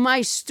at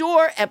my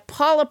store at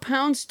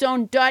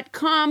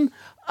paulapoundstone.com.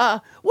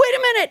 Wait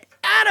a minute,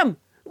 Adam.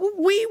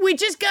 We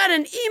just got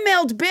an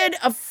emailed bid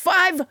of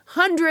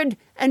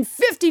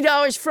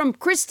 $550 from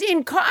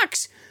Christine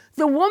Cox,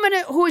 the woman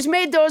who has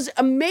made those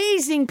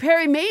amazing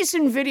Perry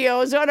Mason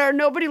videos on our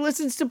Nobody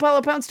Listens to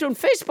Paula Poundstone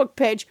Facebook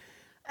page.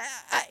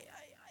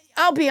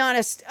 I'll be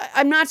honest,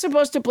 I'm not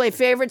supposed to play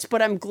favorites,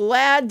 but I'm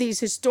glad these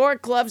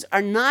historic gloves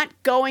are not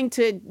going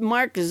to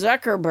Mark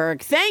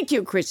Zuckerberg. Thank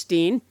you,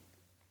 Christine.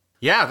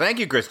 Yeah, thank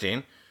you,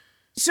 Christine.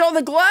 So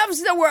the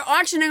gloves that we're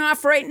auctioning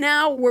off right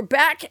now were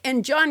back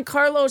in John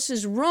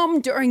Carlos's room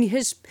during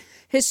his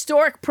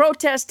historic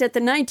protest at the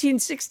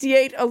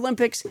 1968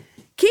 Olympics.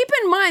 Keep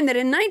in mind that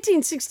in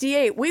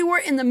 1968, we were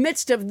in the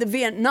midst of the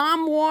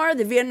Vietnam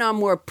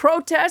War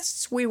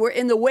protests. We were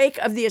in the wake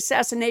of the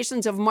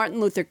assassinations of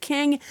Martin Luther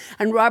King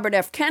and Robert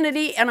F.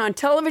 Kennedy. And on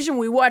television,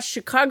 we watched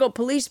Chicago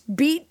police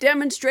beat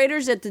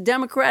demonstrators at the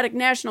Democratic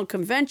National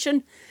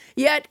Convention.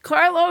 Yet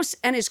Carlos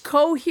and his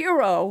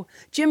co-hero,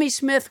 Jimmy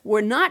Smith,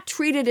 were not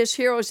treated as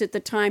heroes at the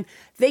time.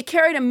 They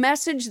carried a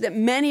message that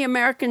many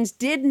Americans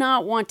did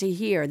not want to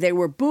hear. They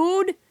were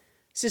booed,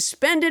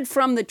 suspended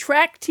from the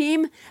track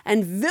team,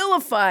 and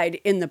vilified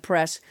in the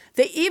press.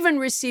 They even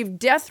received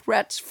death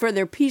threats for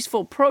their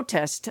peaceful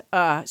protest.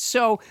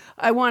 So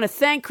I want to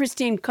thank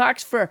Christine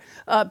Cox for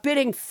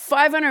bidding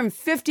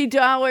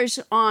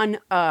 $550 on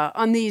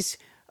these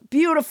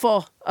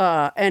beautiful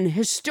and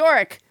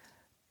historic.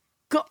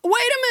 Wait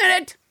a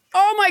minute!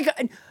 Oh my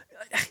God!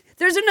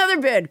 There's another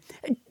bid.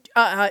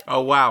 Oh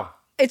wow!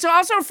 It's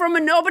also from a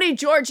nobody.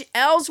 George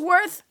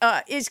Ellsworth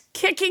is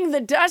kicking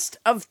the dust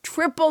of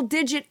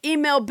triple-digit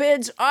email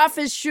bids off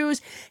his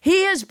shoes.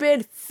 He has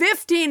bid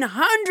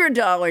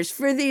 $1,500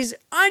 for these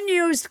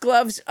unused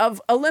gloves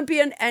of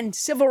Olympian and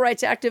civil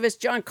rights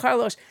activist John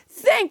Carlos.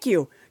 Thank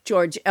you,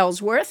 George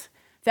Ellsworth.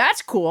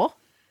 That's cool.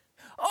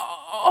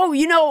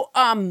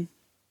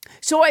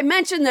 So I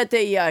mentioned that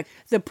the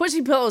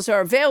pussy pillows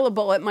are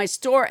available at my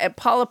store at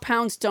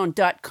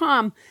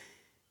paulapoundstone.com.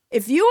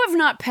 If you have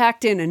not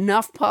packed in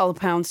enough Paula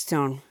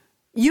Poundstone,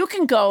 you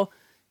can go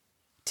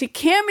to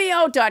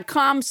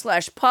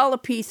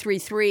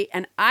cameo.com/PaulaP33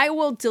 and I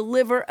will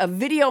deliver a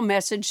video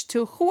message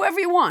to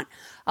whoever you want.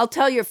 I'll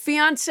tell your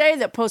fiance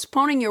that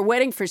postponing your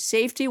wedding for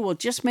safety will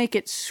just make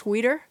it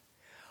sweeter.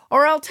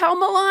 Or I'll tell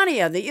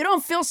Melania that you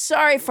don't feel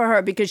sorry for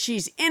her because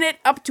she's in it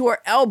up to her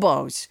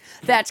elbows.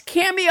 That's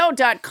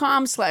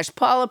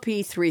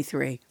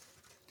cameo.com/PaulaP33.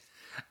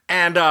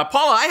 And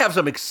Paula, I have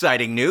some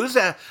exciting news.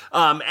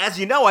 As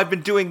you know, I've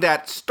been doing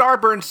that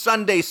Starburns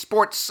Sunday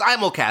Sports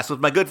simulcast with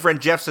my good friend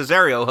Jeff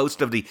Cesario,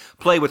 host of the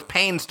Play with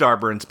Pain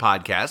Starburns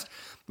podcast.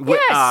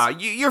 Yes.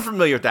 You're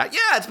familiar with that.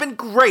 Yeah, it's been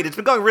great. It's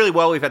been going really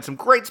well. We've had some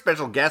great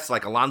special guests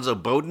like Alonzo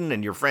Bowden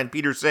and your friend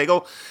Peter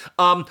Sagal.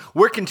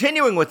 We're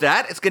continuing with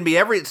that. It's going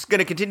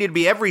to continue to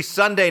be every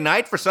Sunday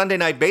night for Sunday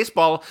Night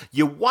Baseball.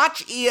 You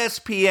watch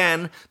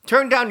ESPN,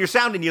 turn down your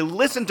sound, and you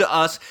listen to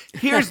us.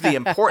 Here's the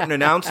important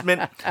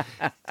announcement.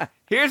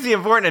 We're going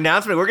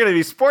to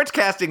be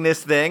sportscasting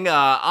this thing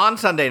on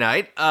Sunday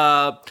night.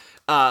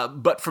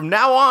 But from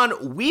now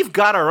on, we've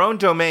got our own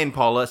domain,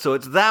 Paula, so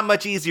it's that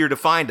much easier to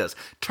find us.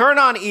 Turn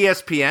on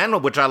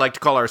ESPN, which I like to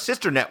call our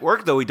sister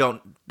network, though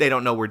they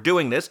don't know we're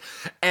doing this.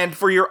 And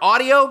for your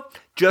audio,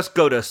 just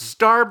go to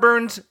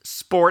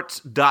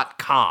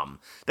Starburnsports.com.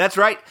 That's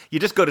right. You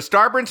just go to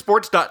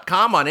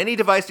Starburnsports.com on any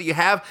device that you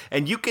have,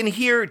 and you can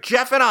hear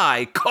Jeff and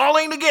I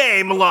calling the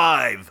game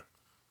live.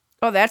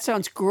 Oh, that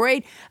sounds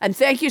great. And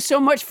thank you so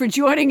much for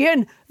joining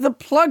in the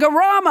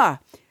Plugorama.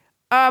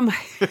 All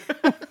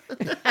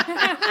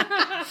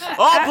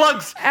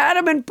plugs.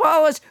 Adam and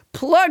Paula's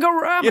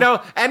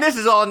Plugorama. And this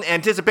is all in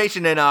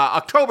anticipation in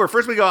October.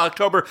 First week of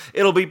October,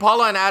 it'll be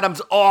Paula and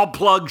Adam's All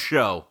Plug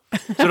Show.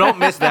 So don't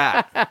miss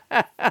that.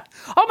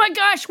 Oh my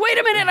gosh, wait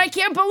a minute. I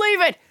can't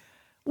believe it.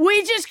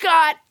 We just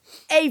got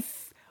a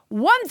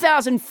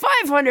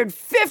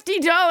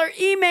 $1,550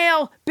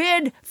 email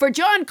bid for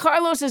John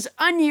Carlos's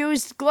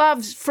unused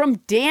gloves from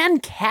Dan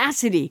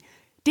Cassidy.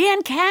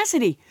 Dan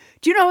Cassidy.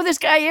 Do you know who this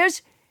guy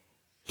is?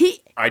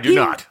 I do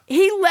not.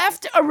 He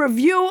left a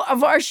review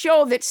of our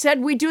show that said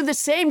we do the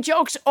same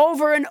jokes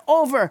over and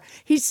over.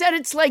 He said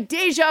it's like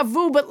deja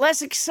vu, but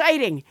less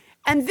exciting.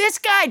 And this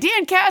guy,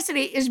 Dan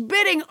Cassidy, is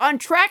bidding on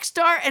track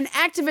star and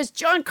activist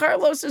John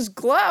Carlos's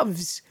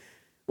gloves.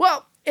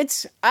 Well,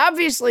 it's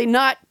obviously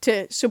not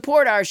to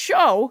support our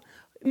show.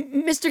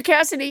 Mr.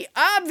 Cassidy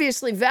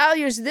obviously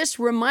values this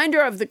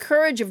reminder of the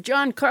courage of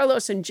John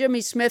Carlos and Jimmy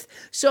Smith.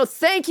 So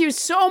thank you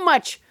so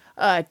much,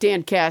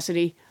 Dan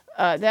Cassidy.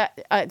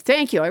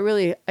 Thank you. I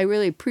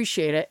really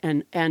appreciate it.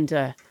 And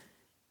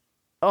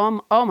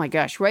oh my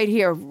gosh, right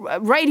here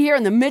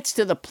in the midst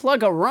of the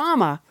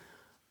Plug-a-rama.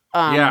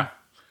 Yeah.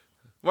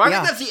 Well, I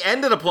think that's the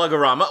end of the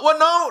Plug-a-rama. Well,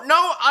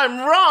 no, I'm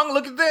wrong.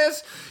 Look at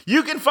this.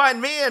 You can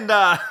find me, and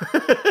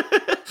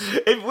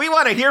if we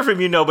want to hear from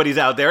you, nobody's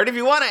out there. And if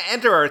you want to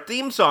enter our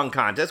theme song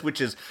contest,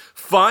 which is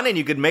fun, and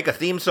you can make a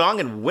theme song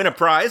and win a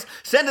prize,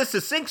 send us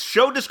a succinct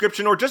show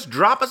description or just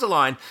drop us a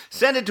line.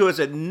 Send it to us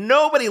at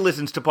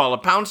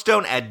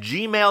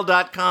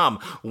nobodylistenstopaulapoundstone@gmail.com.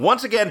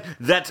 Once again,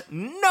 that's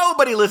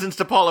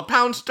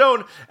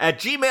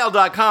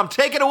nobodylistenstopaulapoundstone@gmail.com.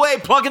 Take it away,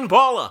 Plug and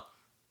Paula.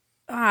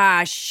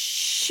 Ah,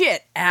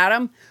 shit,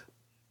 Adam.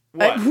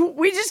 What?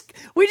 We just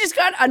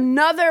got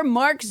another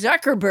Mark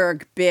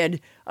Zuckerberg bid.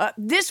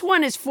 This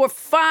one is for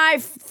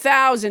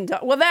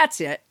 $5,000. Well,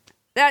 that's it.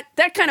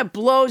 That kind of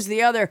blows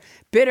the other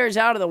bidders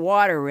out of the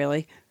water,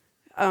 really.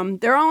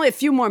 There are only a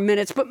few more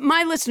minutes, but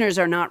my listeners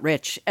are not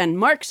rich, and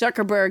Mark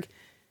Zuckerberg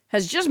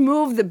has just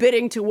moved the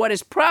bidding to what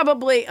is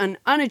probably an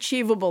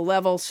unachievable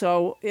level.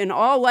 So, in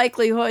all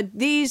likelihood,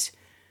 these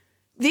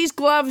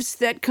gloves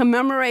that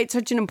commemorate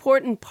such an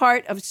important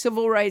part of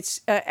civil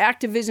rights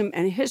activism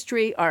and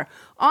history are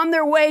on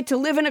their way to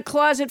live in a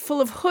closet full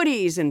of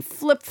hoodies and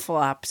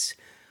flip-flops.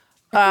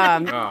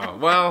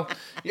 Well,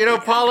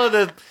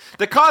 Paula,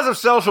 the cause of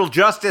social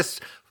justice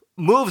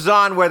moves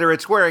on, whether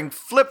it's wearing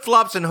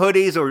flip-flops and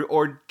hoodies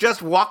or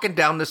just walking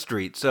down the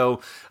street.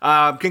 So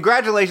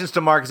congratulations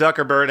to Mark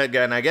Zuckerberg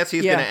again. I guess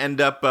he's going to end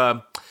up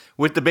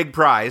with the big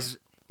prize.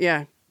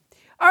 Yeah.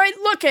 All right,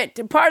 look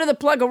at part of the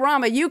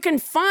Plug-a-rama. You can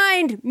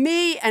find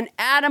me and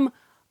Adam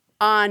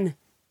on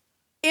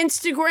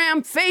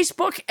Instagram,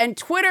 Facebook, and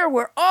Twitter.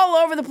 We're all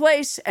over the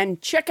place. And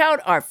check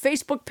out our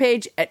Facebook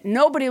page at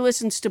Nobody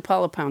Listens to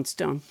Paula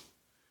Poundstone.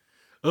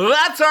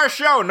 That's our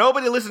show.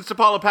 Nobody Listens to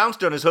Paula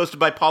Poundstone is hosted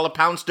by Paula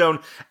Poundstone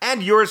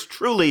and yours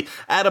truly,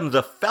 Adam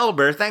the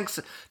Felber. Thanks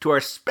to our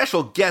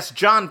special guest,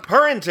 John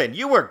Purrington.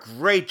 You were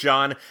great,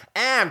 John.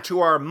 And to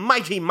our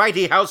mighty,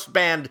 mighty house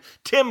band,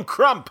 Tim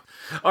Crump.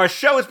 Our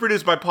show is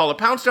produced by Paula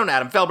Poundstone,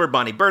 Adam Felber,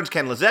 Bonnie Burns,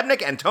 Ken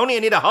Lezebnik, and Tony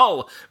Anita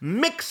Hull.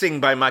 Mixing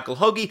by Michael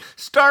Hoagie.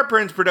 Star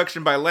Prince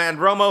production by Land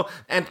Romo.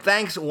 And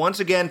thanks once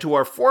again to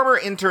our former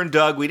intern,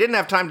 Doug. We didn't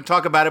have time to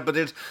talk about it, but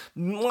there's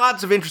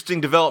lots of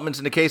interesting developments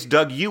in the case.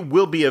 Doug, you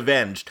will be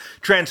avenged.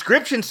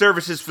 Transcription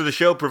services for the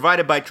show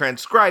provided by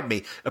Transcribe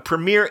Me, a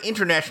premier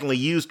internationally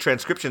used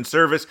transcription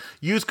service.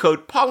 Use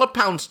code Paula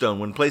Poundstone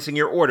when placing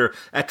your order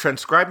at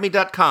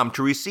transcribeme.com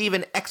to receive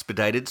an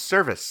expedited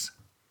service.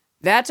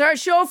 That's our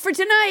show for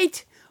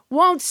tonight.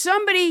 Won't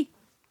somebody...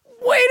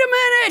 Wait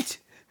a minute!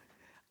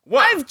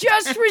 What? I've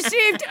just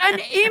received an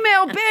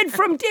email bid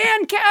from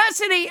Dan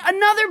Cassidy,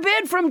 another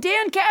bid from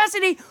Dan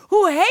Cassidy,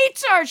 who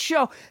hates our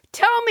show.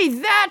 Tell me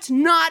that's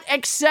not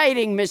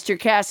exciting, Mr.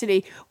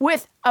 Cassidy.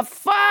 With a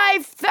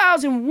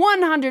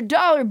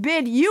 $5,100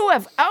 bid, you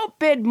have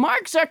outbid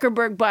Mark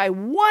Zuckerberg by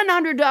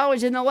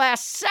 $100 in the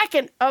last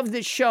second of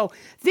the show.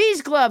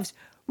 These gloves,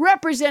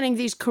 representing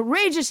these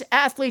courageous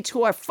athletes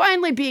who are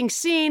finally being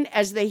seen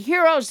as the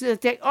heroes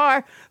that they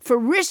are for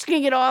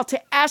risking it all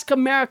to ask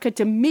America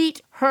to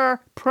meet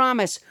her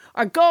promise,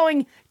 are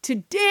going to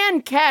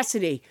Dan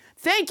Cassidy.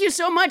 Thank you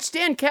so much,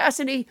 Dan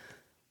Cassidy.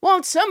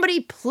 Won't somebody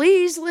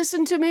please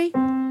listen to me?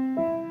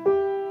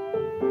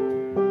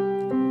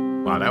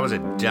 Wow, that was a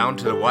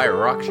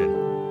down-to-the-wire auction.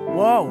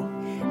 Whoa.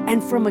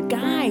 And from a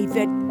guy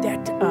that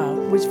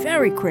was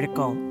very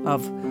critical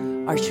of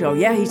our show.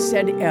 Yeah, he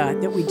said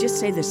that we just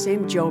say the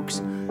same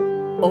jokes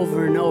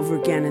over and over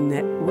again, and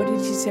that, what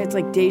did he say? It's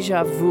like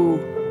deja vu,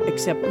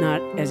 except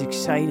not as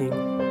exciting.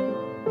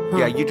 Huh.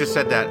 Yeah, you just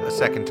said that a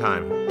second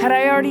time. Had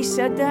I already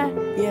said that?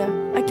 Yeah,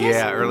 I guess.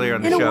 Yeah, earlier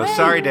in the show. Way,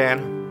 sorry,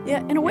 Dan.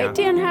 Yeah, in a way,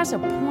 Dan has a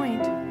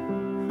point.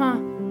 Huh.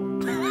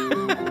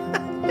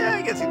 Yeah,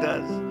 I guess he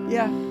does.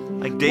 Yeah.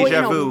 Like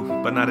deja vu,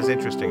 but not as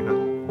interesting, huh?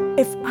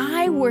 If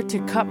I were to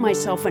cut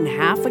myself in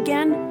half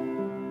again,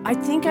 I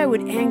think I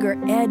would anger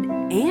Ed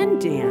and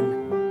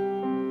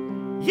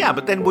Dan. Yeah,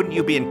 but then wouldn't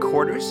you be in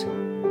quarters?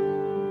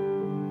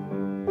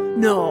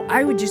 No,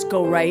 I would just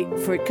go right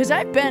for it, because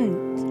I've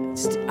been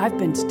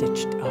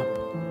stitched up.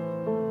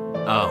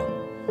 Oh.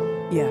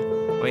 Yeah.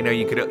 Well,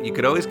 you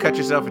could always cut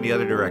yourself in the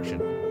other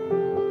direction.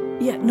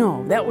 Yeah,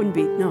 no, that wouldn't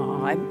be.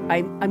 No,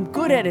 I'm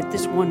good at it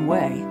this one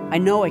way. I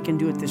know I can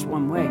do it this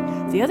one way.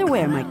 The other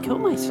way, I might kill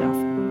myself.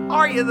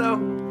 Are you though?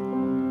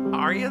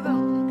 Are you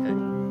though?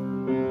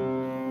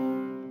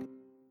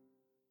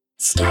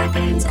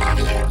 Starbane's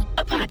Audio,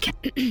 a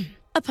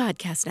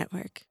podcast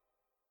network.